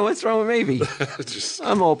 What? What's wrong with maybe? Just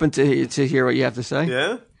I'm open to hear what you have to say.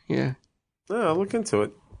 Yeah. Yeah. Yeah. I'll look into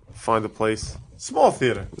it. Find a place. Small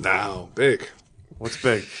theater. now big. What's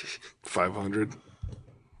big? 500.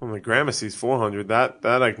 Well, the Gramercy's 400. That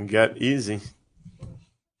I can get easy.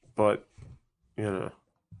 But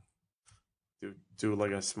do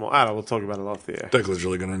like a small. I don't know. We'll talk about it off the air. Declan's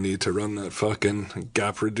really going to need to run that fucking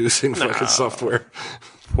gap reducing fucking software.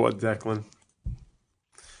 Poor Declan.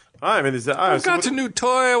 I mean, is that? I've got a new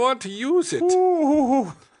toy. I want to use it.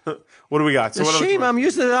 What do we got? So It's a what shame I'm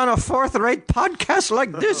using it on a fourth-rate podcast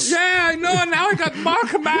like this. Yeah, I know. Now I got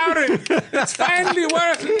Mark Maron. It's finally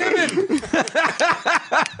worth living.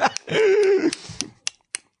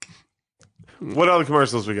 What other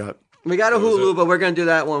commercials we got? We got a Hulu, but we're going to do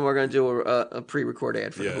that one. We're going to do a pre-record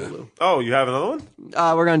ad for the Hulu. Oh, you have another one?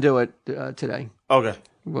 We're going to do it today. Okay.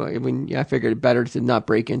 Well, I figured it better to not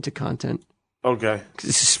break into content. Okay. 'Cause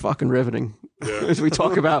this is fucking riveting. As we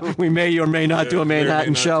talk about, we may or may not do a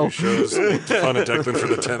Manhattan show. Shows. Fun at Declan for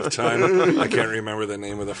the 10th time. I can't remember the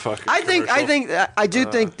name of the fucking I do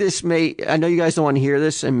think this may. I know you guys don't want to hear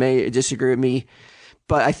this and may disagree with me,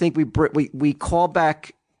 but I think we call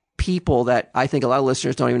back people that I think a lot of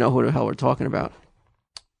listeners don't even know who the hell we're talking about.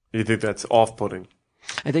 You think that's off-putting?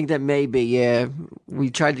 I think that maybe, yeah.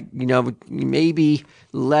 We tried to, maybe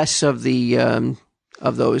less of the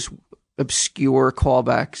of those obscure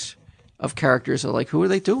callbacks of characters are like, who are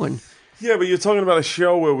they doing? Yeah, but you're talking about a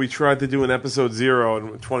show where we tried to do an episode 0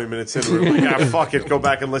 and 20 minutes in, we were like, fuck it, go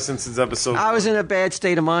back and listen since episode I was in a bad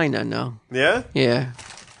state of mind then, though. Yeah? Yeah.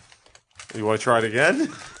 You want to try it again?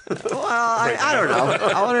 Well, I don't know.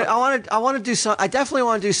 I want to do some. I definitely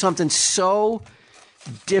want to do something so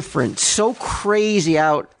different, so crazy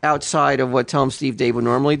outside of what Tom, Steve, Dave would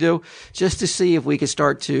normally do, just to see if we could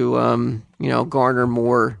start to, garner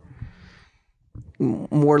more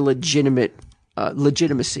legitimacy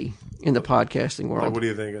in the podcasting world. Like, what are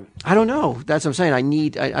you thinking? I don't know. That's what I'm saying.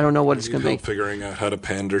 I don't know what it's going to be. Figuring out how to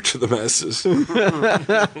pander to the masses.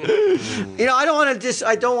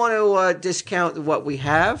 I don't want to discount what we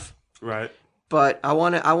have. Right. But I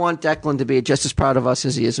want Declan to be just as proud of us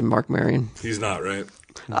as he is of Mark Marion. He's not, right?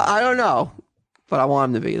 I don't know, but I want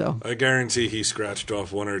him to be, though. I guarantee he scratched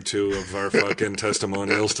off 1 or 2 of our fucking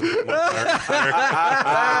testimonials to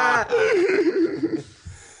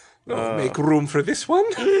make room for this one.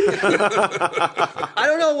 I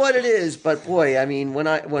don't know what it is, but boy, I mean, when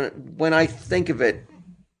I think of it,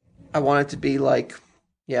 I want it to be like,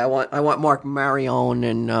 I want Mark Marion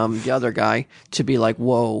and the other guy to be like,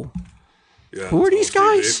 whoa. Yeah, who are these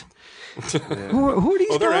guys? Who are these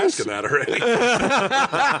guys? Oh, they're asking that already. You don't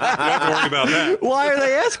have to worry about that. Why are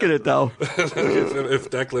they asking it, though? if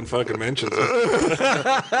Declan fucking mentions it.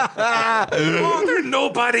 Oh, they're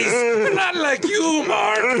nobodies. They're not like you,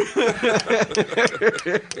 Mark.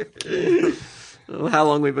 How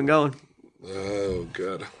long we've been going? Oh,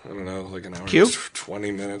 good. I don't know, like an hour Q? and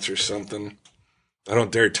 20 minutes or something. I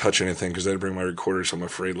don't dare touch anything because I'd bring my recorder, so I'm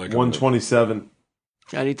afraid. 127.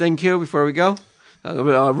 Anything, Q, before we go?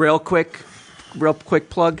 Real quick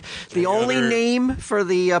plug. The only name for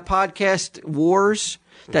the podcast Wars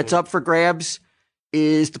that's up for grabs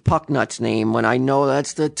is the Pucknuts name, when I know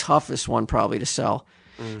that's the toughest one probably to sell.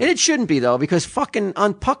 And it shouldn't be, though, because fucking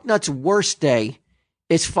on Pucknuts' worst day,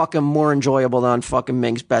 it's fucking more enjoyable than on fucking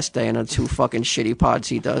Ming's best day and the 2 fucking shitty pods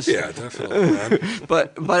he does. Yeah, definitely, man.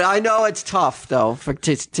 But I know it's tough, though,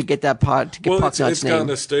 to get that pod, to get Pucknuts' it's name. gotten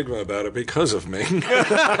a stigma about it because of Ming. Ming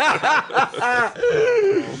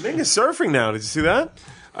is surfing now. Did you see that?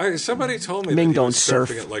 Somebody told me Ming that he don't was surf.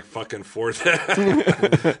 surfing at like fucking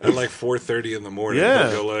 4:30 in the morning. Yeah.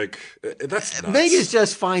 I go like, that's nuts. Ming is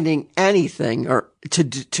just finding anything or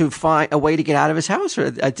to find a way to get out of his house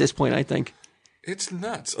at this point, I think. It's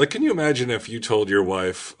nuts. Like, can you imagine if you told your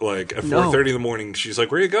wife, like, at No. 4:30 in the morning, she's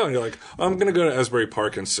like, where are you going? You're like, I'm going to go to Asbury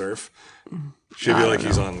Park and surf. She'd be like,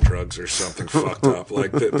 he's on drugs or something fucked up.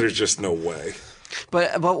 Like, there's just no way.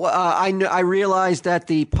 But I realized that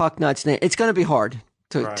the Pucknuts name, it's going to be hard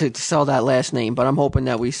to sell that last name, but I'm hoping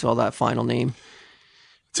that we sell that final name.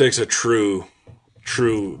 It takes a true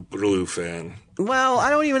Blue fan. Well, I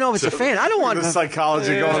don't even know if it's a fan. I don't want the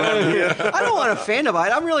psychology going on here. I don't want a fan of it.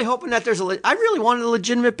 I'm really hoping that I really wanted a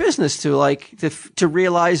legitimate business to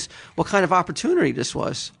realize what kind of opportunity this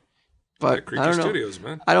was. But Creaky I don't know. Studios,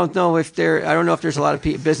 man. I don't know if there's a lot of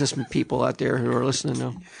business people out there who are listening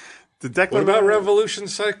now. What about Revolution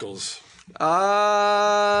Cycles?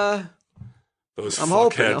 Those I'm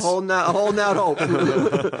hoping, fuckheads. holding out hope.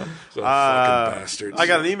 Those fucking bastards. I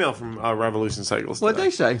got an email from Revolution Cycles today. What'd they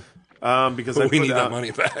say? Because we need that money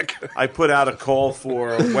back. I put out a call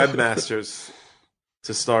for webmasters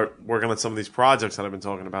to start working on some of these projects that I've been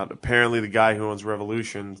talking about. Apparently, the guy who owns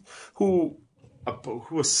Revolution, who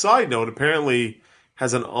a side note, apparently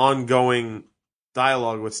has an ongoing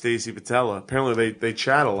dialogue with Stacey Patella. Apparently, they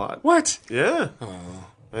chat a lot. What? Yeah. Oh.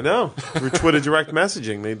 I know. Through Twitter direct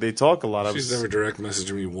messaging. They talk a lot. She's never direct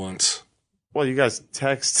messaged me once. Well, you guys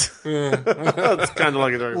text. Yeah. It's kind of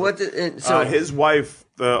like a direct so his wife,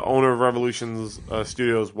 the owner of Revolution's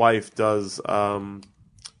Studios' wife, does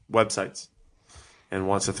websites and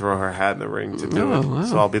wants to throw her hat in the ring to do it. Wow.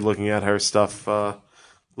 So I'll be looking at her stuff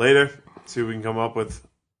later, see what we can come up with.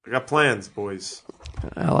 I got plans, boys.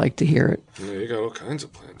 I like to hear it. Yeah, you got all kinds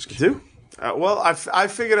of plans. You do? Well, I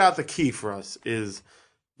figured out the key for us is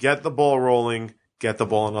get the ball rolling, get the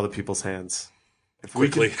ball in other people's hands. If we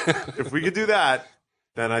could do that,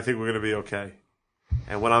 then I think we're going to be okay.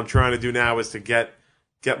 And what I'm trying to do now is to get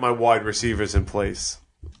my wide receivers in place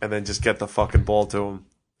and then just get the fucking ball to them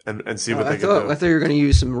and see what they can do. I thought you were going to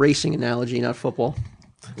use some racing analogy, not football.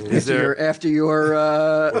 Is there a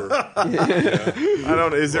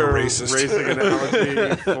racing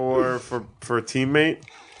analogy for a teammate?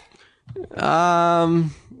 I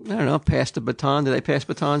don't know. Pass the baton. Do they pass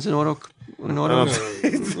batons in auto? The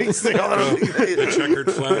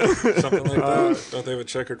checkered flag, something like that. Don't they have a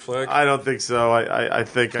checkered flag? I don't think so. I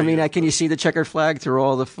think. Can you see the checkered flag through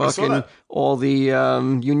all the fucking all the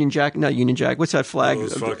Union Jack. Not Union Jack. What's that flag?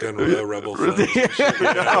 Those fucking rebel flags.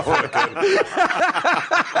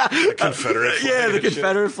 The Confederate flag. Yeah, the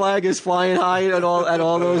Confederate flag is flying high at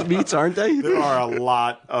all those meets, aren't they? There are a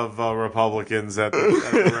lot of Republicans at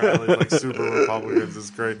the rally, like super Republicans. It's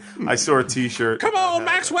great. I saw a T-shirt. Come on,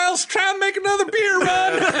 Maxwell's trying to make another beer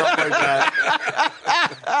run. Stuff like that.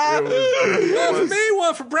 One for me,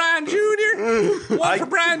 one for Brian Jr., one for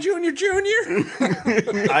Brian Jr. Jr.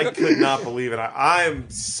 I could not believe it. I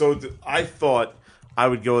thought I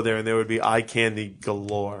would go there and there would be eye candy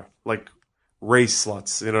galore, like race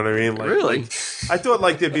sluts. You know what I mean? Like, Really? I thought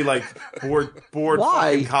like there'd be like bored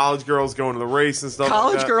Why? fucking college girls going to the race and stuff.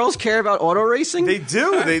 College like that. girls care about auto racing? They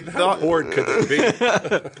do. They How bored could they be?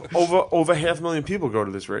 over 500,000 people go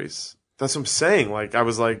to this race. That's what I'm saying. Like I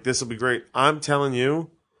was like, this will be great. I'm telling you,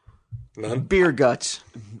 None. Beer guts.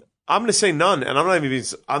 I'm going to say none, and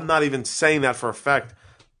I'm not even saying that for a fact.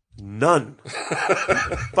 None.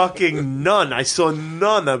 Fucking none. I saw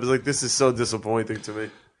none. I was like, this is so disappointing to me.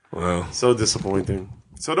 Wow. So disappointing.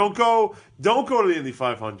 So don't go to the Indy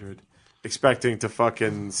 500 expecting to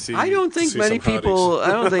fucking see. I don't think See many some hotties. people. I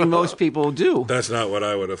don't think most people do. That's not what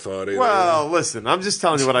I would have thought either. Well, listen, I'm just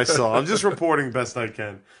telling you what I saw. I'm just reporting best I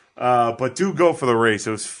can. But do go for the race.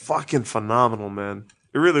 It was fucking phenomenal, man.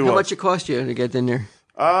 It really was. How much it cost you to get in there?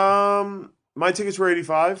 My tickets were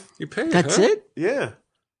 $85. You paid. That's huh? it. Yeah.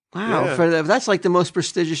 Wow, Yeah. that's like the most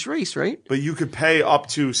prestigious race, right? But you could pay up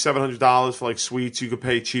to $700 for like suites. You could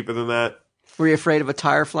pay cheaper than that. Were you afraid of a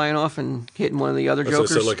tire flying off and hitting one of the other So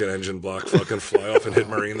jokers? like an engine block fucking fly off and hit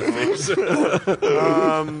Marie in the face.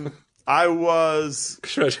 I was.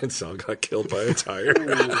 Imagine Sal got killed by a tire.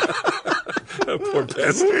 Poor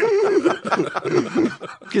bastard.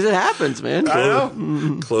 Because it happens, man. I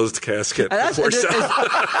know. Closed casket. And that's- Before Sal.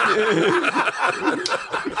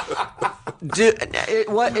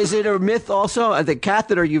 What is it a myth? Also, the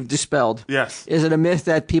catheter you've dispelled. Yes. Is it a myth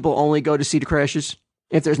that people only go to see the crashes?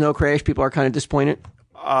 If there's no crash, people are kind of disappointed.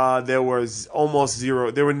 There was almost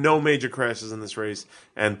zero. There were no major crashes in this race,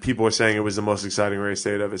 and people were saying it was the most exciting race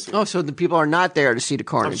they had ever seen. Oh, so the people are not there to see the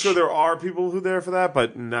carnage. I'm sure there are people who are there for that,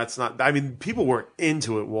 but that's not. I mean, people were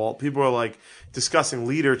into it, Walt. People were like discussing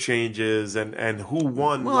leader changes and who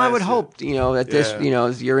won. Well, I would last hope that this Yeah.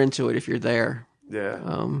 you're into it if you're there. year.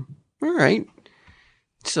 Yeah. All right.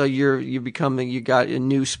 So you got a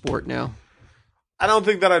new sport now. I don't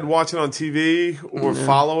think that I'd watch it on TV or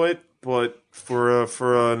follow it, but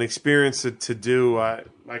for an experience to do, I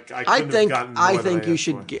think you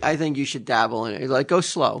should. I think you should dabble in it. Like go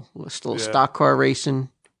slow. Still stock car racing.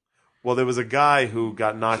 Well, there was a guy who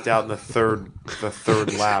got knocked out in the third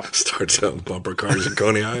lap. Starts out in bumper cars in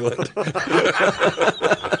Coney Island.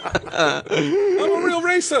 I'm a real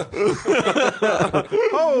racer.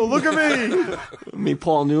 Oh, look at me! I mean,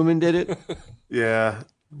 Paul Newman did it. Yeah,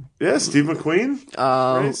 Steve McQueen.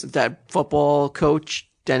 That football coach,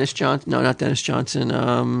 Dennis Johnson. No, not Dennis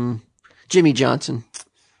Johnson. Jimmy Johnson.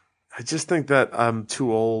 I just think that I'm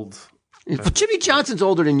too old. But Jimmy Johnson's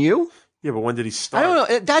older than you. Yeah, but when did he start? I don't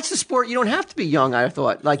know. That's the sport. You don't have to be young, I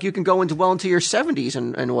thought. Like, you can go into your 70s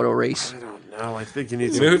and auto race. I don't know. I think you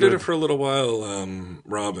need. You know who did it for a little while?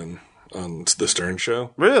 Robin on the Stern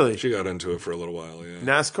Show. Really? She got into it for a little while. Yeah.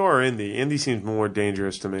 NASCAR or Indy? Indy seems more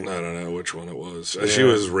dangerous to me. I don't know which one it was. She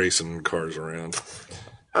was racing cars around.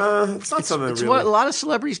 It's not something It's really. what a lot of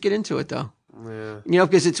celebrities get into it, though. Yeah.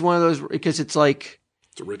 Because it's one of those. Because it's like.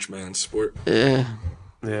 It's a rich man's sport. Yeah.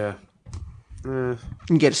 You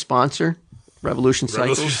can get a sponsor. Revolution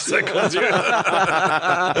Cycles. Cycles,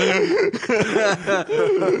 yeah.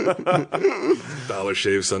 Dollar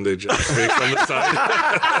Shave Sunday Jack's face on the side.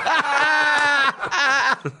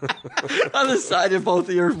 On the side of both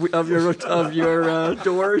of your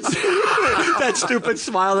doors. That stupid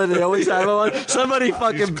smile that they always have on. Someone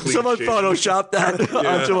photoshopped that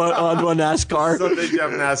onto a NASCAR. Sunday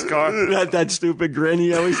Jeff NASCAR. That stupid grin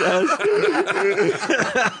he always has.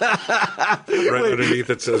 Right underneath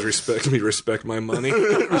it says, "Respect me, respect my money,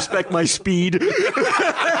 respect my speed."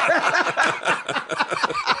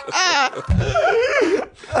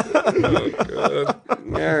 Oh, God.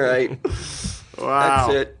 All right. Wow.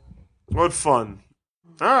 That's it. What fun.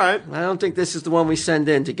 All right. I don't think this is the one we send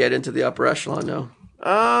in to get into the upper echelon, though.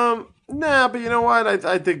 Nah, but you know what?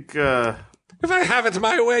 I think. If I have it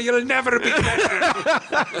my way, you'll never be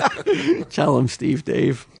connected. Tell him, Steve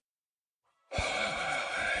Dave.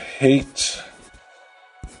 Hate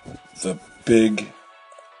the big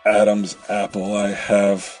Adam's apple I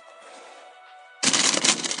have.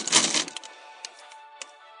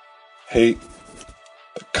 Hate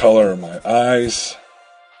the color of my eyes.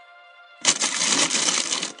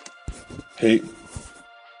 Hate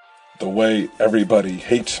the way everybody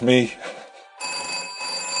hates me.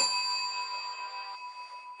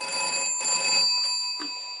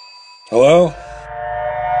 Hello?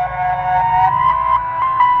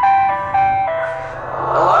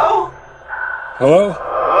 Hello? Hello?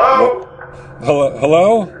 Hello?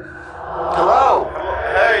 Hello? Hello?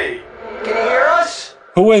 Hey. Can you hear us?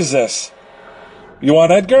 Who is this? You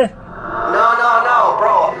want Edgar? No,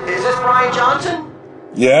 bro. Is this Brian Johnson?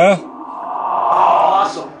 Yeah?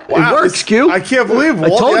 Awesome. It works, Q. I can't believe I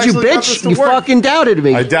Walt told you, actually got this bitch. to You work. fucking doubted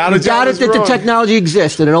me. I doubted You doubted John that was the wrong. technology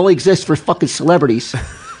exists and it only exists for fucking celebrities.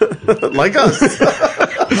 Like us.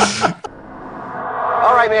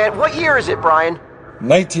 All right, man. What year is it, Brian?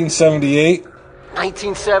 1978.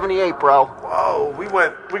 1978, bro. Whoa, we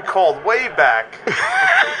called way back.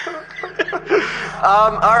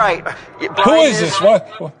 All right. Who is this?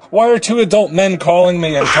 Why are two adult men calling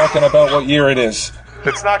me and talking about what year it is?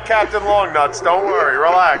 It's not Captain Longnuts. Don't worry.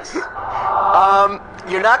 Relax.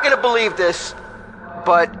 You're not going to believe this,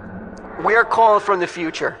 but we're calling from the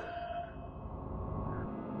future.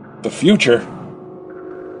 The future?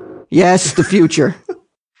 Yes, the future.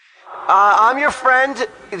 I'm your friend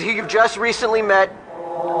who you've just recently met,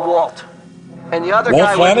 Walt. And the other Walt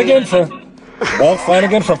guy Flanagan with me... Walt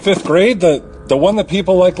Flanagan from 5th grade? The one that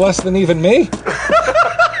people like less than even me?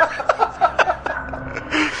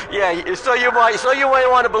 Yeah, so you might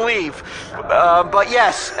want to believe, but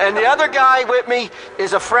yes. And the other guy with me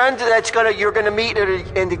is a friend you're gonna meet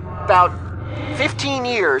in about 15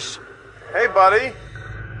 years. Hey, buddy.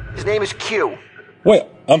 His name is Q. Wait,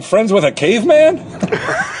 I'm friends with a caveman?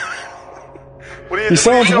 What are you He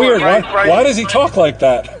sounds doing, weird. right? Why does he talk like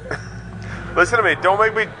that? Listen to me. Don't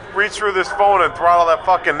make me reach through this phone and throttle that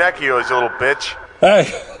fucking neck of yours, you little bitch.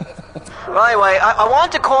 Hey. Well, anyway, I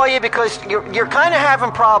wanted to call you because you're kind of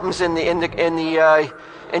having problems in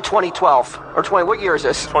 2012 or 20. What year is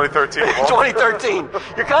this? 2013. 2013.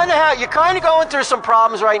 You're kind of going through some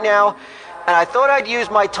problems right now, and I thought I'd use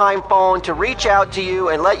my time phone to reach out to you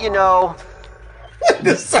and let you know.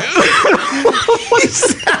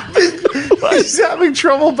 He's having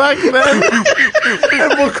trouble back then,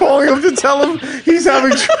 and we're calling him to tell him he's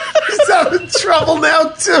having trouble now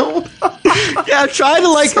too. Yeah, I'm trying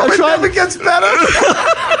to It never gets better.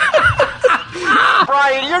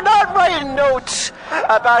 Brian, you're not writing notes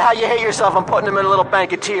about how you hate yourself and putting them in a little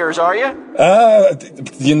bank of tears, are you?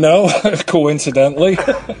 Coincidentally.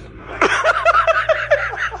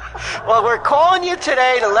 Well, we're calling you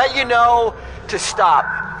today to let you know to stop.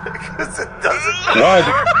 Because it doesn't. Why?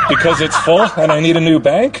 Because it's full and I need a new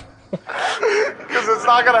bank? Because it's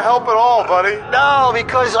not going to help at all, buddy. No,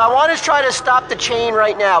 because I want to try to stop the chain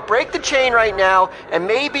right now. Break the chain right now, and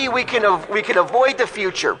maybe we can avoid the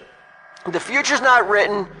future. The future's not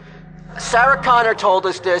written. Sarah Connor told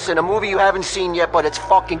us this in a movie you haven't seen yet, but it's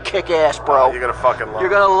fucking kick-ass, bro. You're going to fucking love it. You're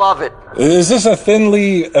going to love it. Is this a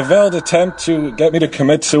thinly veiled attempt to get me to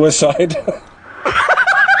commit suicide?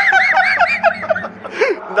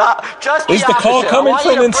 Just Is the call coming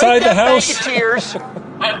from inside the house? What's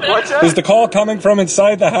that? Is the call coming from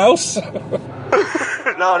inside the house?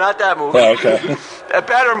 No, not that movie. Oh, okay. A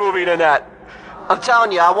better movie than that. I'm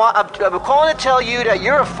telling you, I'm calling to tell you that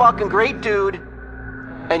you're a fucking great dude,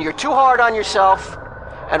 and you're too hard on yourself,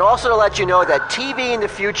 and also to let you know that TV in the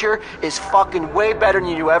future is fucking way better than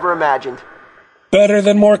you ever imagined. Better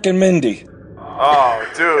than Mork and Mindy. Oh,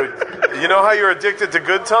 dude. You know how you're addicted to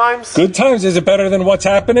Good Times? Good Times? Is it better than what's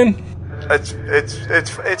happening? It's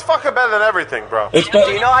fucking better than everything, bro. Do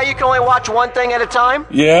you know how you can only watch one thing at a time?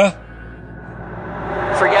 Yeah?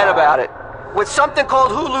 Forget about it. With something called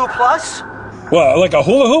Hulu Plus. What, like a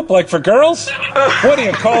hula hoop? Like for girls? What are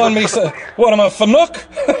you calling me? What, am I a fanook?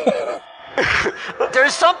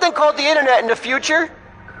 There's something called the internet in the future,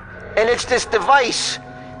 and it's this device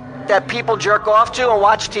that people jerk off to and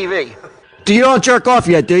watch TV. You don't jerk off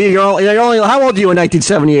yet, do you? You're only how old are you in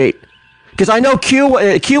 1978? Because I know Q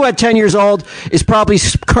at 10 years old is probably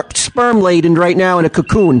sperm laden right now in a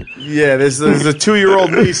cocoon. Yeah, there's a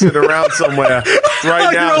 2-year-old me sitting around somewhere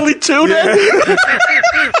right now. You're only 2 then?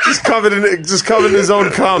 just covered in his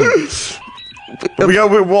own cum. We got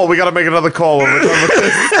to make another call.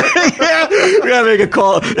 Yeah, we gotta make a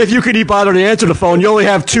call. If you could bother to answer the phone, you only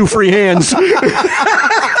have 2 free hands.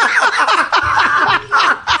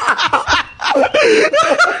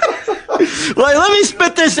 Let me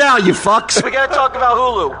spit this out, you fucks. We gotta talk about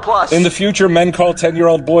Hulu Plus. In the future, men call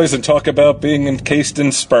 10-year-old boys and talk about being encased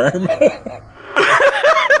in sperm.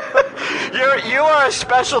 You are a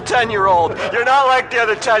special 10-year-old. You're not like the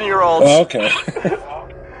other 10-year-olds. Oh, okay.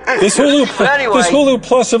 This Hulu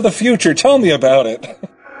Plus of the future, tell me about it.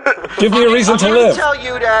 Give me a reason to live. I'm going to tell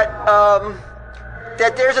you that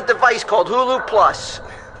that there's a device called Hulu Plus,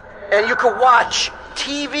 and you can watch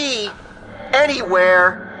TV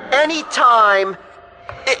anywhere, anytime.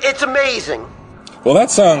 It's amazing. Well,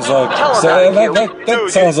 that sounds like that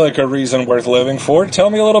sounds like a reason worth living for. Tell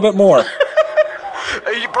me a little bit more.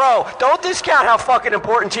 Bro, don't discount how fucking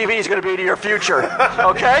important TV is going to be to your future,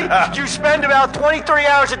 okay? You spend about 23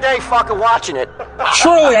 hours a day fucking watching it.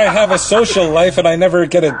 Surely I have a social life and I never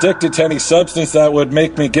get addicted to any substance that would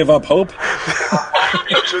make me give up hope.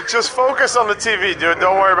 Just focus on the TV, dude.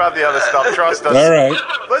 Don't worry about the other stuff. Trust us. All right.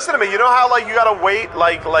 Listen to me. You know how you gotta wait,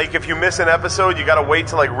 like if you miss an episode, you gotta wait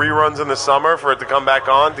till reruns in the summer for it to come back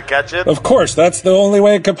on to catch it. Of course, that's the only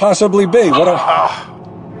way it could possibly be.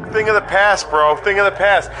 Thing of the past, bro. Thing of the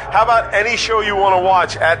past. How about any show you want to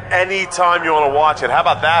watch at any time you want to watch it? How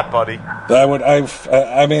about that, buddy? I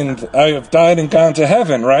have died and gone to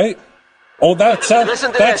heaven, right? Oh, that sounds.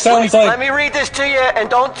 Listen to that this. sounds like. Let me read this to you, and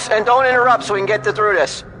don't interrupt, so we can get through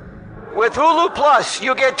this. With Hulu Plus,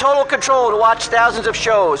 you get total control to watch thousands of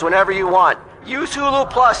shows whenever you want. Use Hulu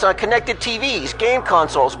Plus on connected TVs, game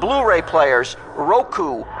consoles, Blu-ray players,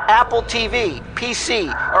 Roku, Apple TV,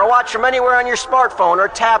 PC, or watch from anywhere on your smartphone or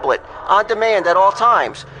tablet, on demand at all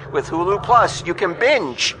times. With Hulu Plus, you can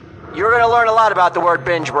binge. You're going to learn a lot about the word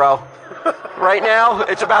binge, bro. Right now,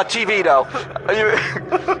 it's about TV, though.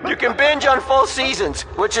 You can binge on full seasons,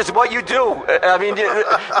 which is what you do. I mean,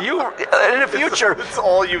 you in the future... It's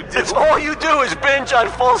all you do. It's all you do is binge on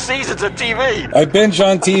full seasons of TV. I binge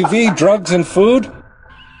on TV, drugs, and food.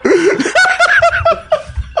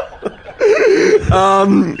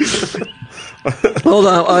 Hold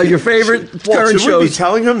on. Your favorite current should we be shows?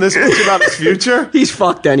 telling him this much about his future? He's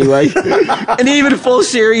fucked anyway. And even a full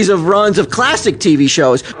series of runs of classic TV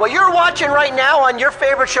shows. What you're watching right now on your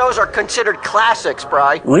favorite shows are considered classics,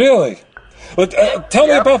 Bri. Really? Well, tell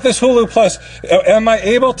me about this Hulu Plus. Am I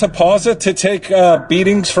able to pause it to take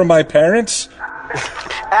beatings from my parents?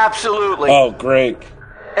 Absolutely. Oh, great.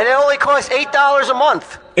 And it only costs $8 a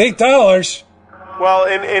month. $8? Well,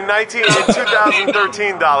 in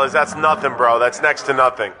 2013 dollars, that's nothing, bro. That's next to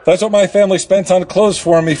nothing. That's what my family spent on clothes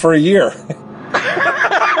for me for a year.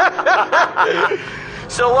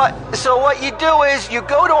 So what you do is you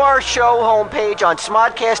go to our show homepage on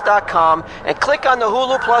smodcast.com and click on the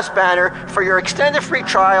Hulu Plus banner for your extended free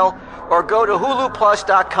trial, or go to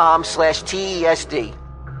huluplus.com/TESD.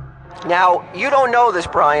 Now, you don't know this,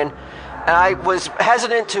 Brian, and I was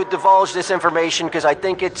hesitant to divulge this information because I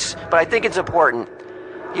think it's important.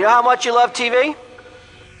 You know how much you love TV?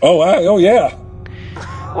 Oh yeah.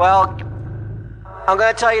 Well, I'm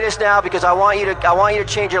going to tell you this now because I want you to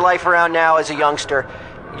change your life around now as a youngster.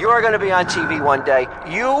 You are going to be on TV one day.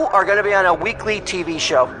 You are going to be on a weekly TV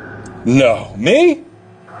show. No, me?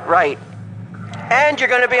 Right. And you're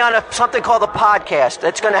going to be on something called a podcast.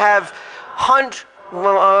 That's going to have hundreds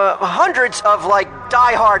of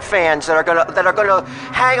diehard fans that are going to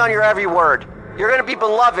hang on your every word. You're going to be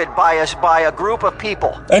beloved by a group of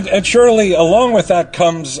people. And surely along with that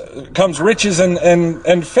comes riches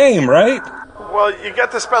and fame, right? Well, you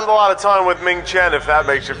get to spend a lot of time with Ming Chen, if that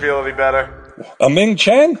makes you feel any better. A Ming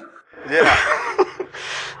Chen? Yeah.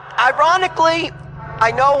 Ironically,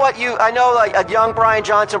 I know a young Brian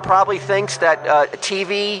Johnson probably thinks that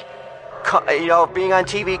TV, being on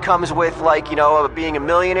TV comes with being a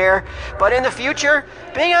millionaire. But in the future,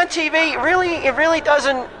 being on TV really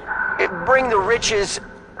doesn't bring the riches,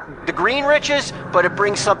 the green riches, but it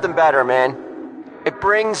brings something better, man. It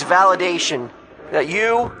brings validation that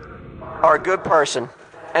you are a good person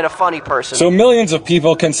and a funny person. So millions of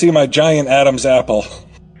people can see my giant Adam's apple.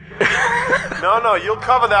 No, you'll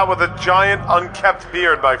cover that with a giant unkept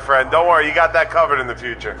beard, my friend. Don't worry, you got that covered in the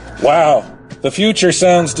future. Wow, the future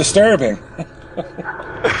sounds disturbing.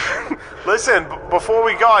 Listen, before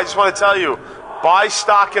we go, I just want to tell you, buy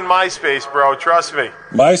stock in MySpace, bro. Trust me.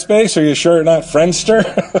 MySpace? Are you sure not Friendster?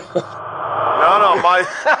 No,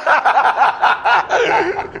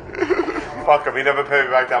 Fuck him. He never paid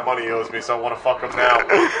me back that money he owes me, so I want to fuck him now.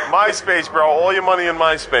 MySpace, bro. All your money in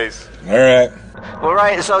MySpace. All right. All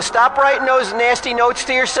right, so stop writing those nasty notes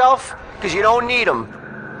to yourself, because you don't need them.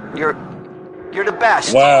 You're the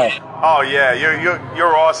best. Wow. Oh, yeah.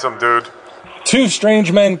 You're awesome, dude. 2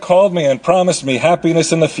 strange men called me and promised me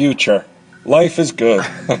happiness in the future. Life is good.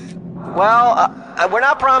 Well, we're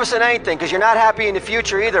not promising anything, because you're not happy in the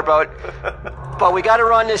future either, but we got to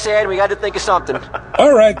run this ad, and we got to think of something.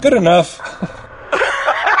 All right, good enough.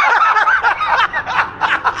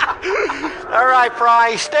 All right,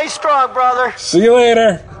 Bri. Stay strong, brother. See you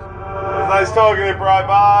later. It was nice talking to you, Bri.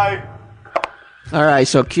 Bye. All right,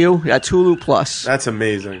 so Q, that's Hulu Plus. That's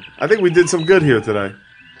amazing. I think we did some good here today.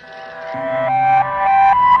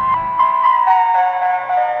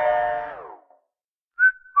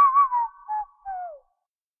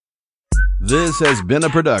 This has been a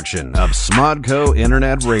production of Smodco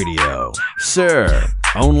Internet Radio. Sir,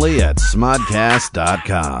 only at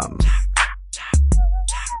smodcast.com.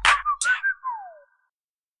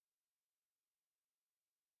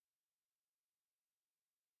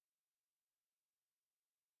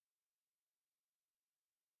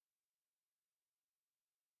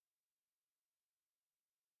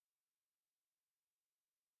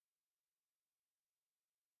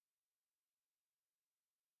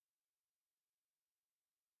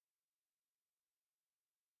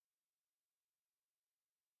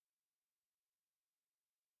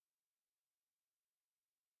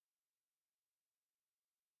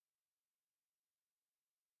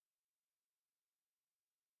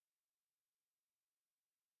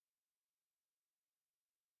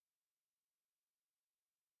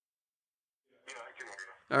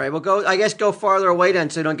 All right, well, go farther away then,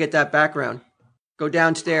 so you don't get that background. Go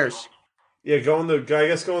downstairs. Yeah, go in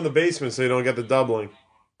the basement so you don't get the doubling.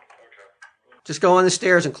 Just go on the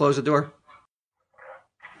stairs and close the door.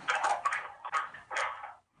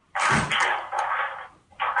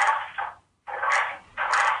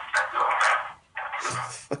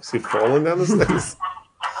 Is he falling down the stairs?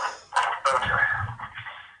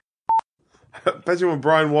 I bet you when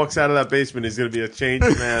Brian walks out of that basement, he's going to be a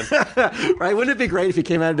changed man. Right? Wouldn't it be great if he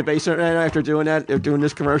came out of the basement right after doing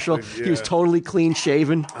this commercial? Yeah. He was totally clean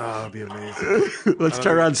shaven. Oh, that'd be amazing. Let's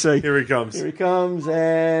turn around and say, here he comes. Here he comes,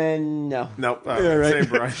 and no. Nope. Yeah, right. Same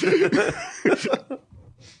Brian.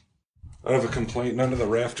 I have a complaint. None of the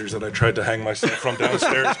rafters that I tried to hang myself from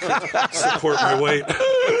downstairs could support my weight.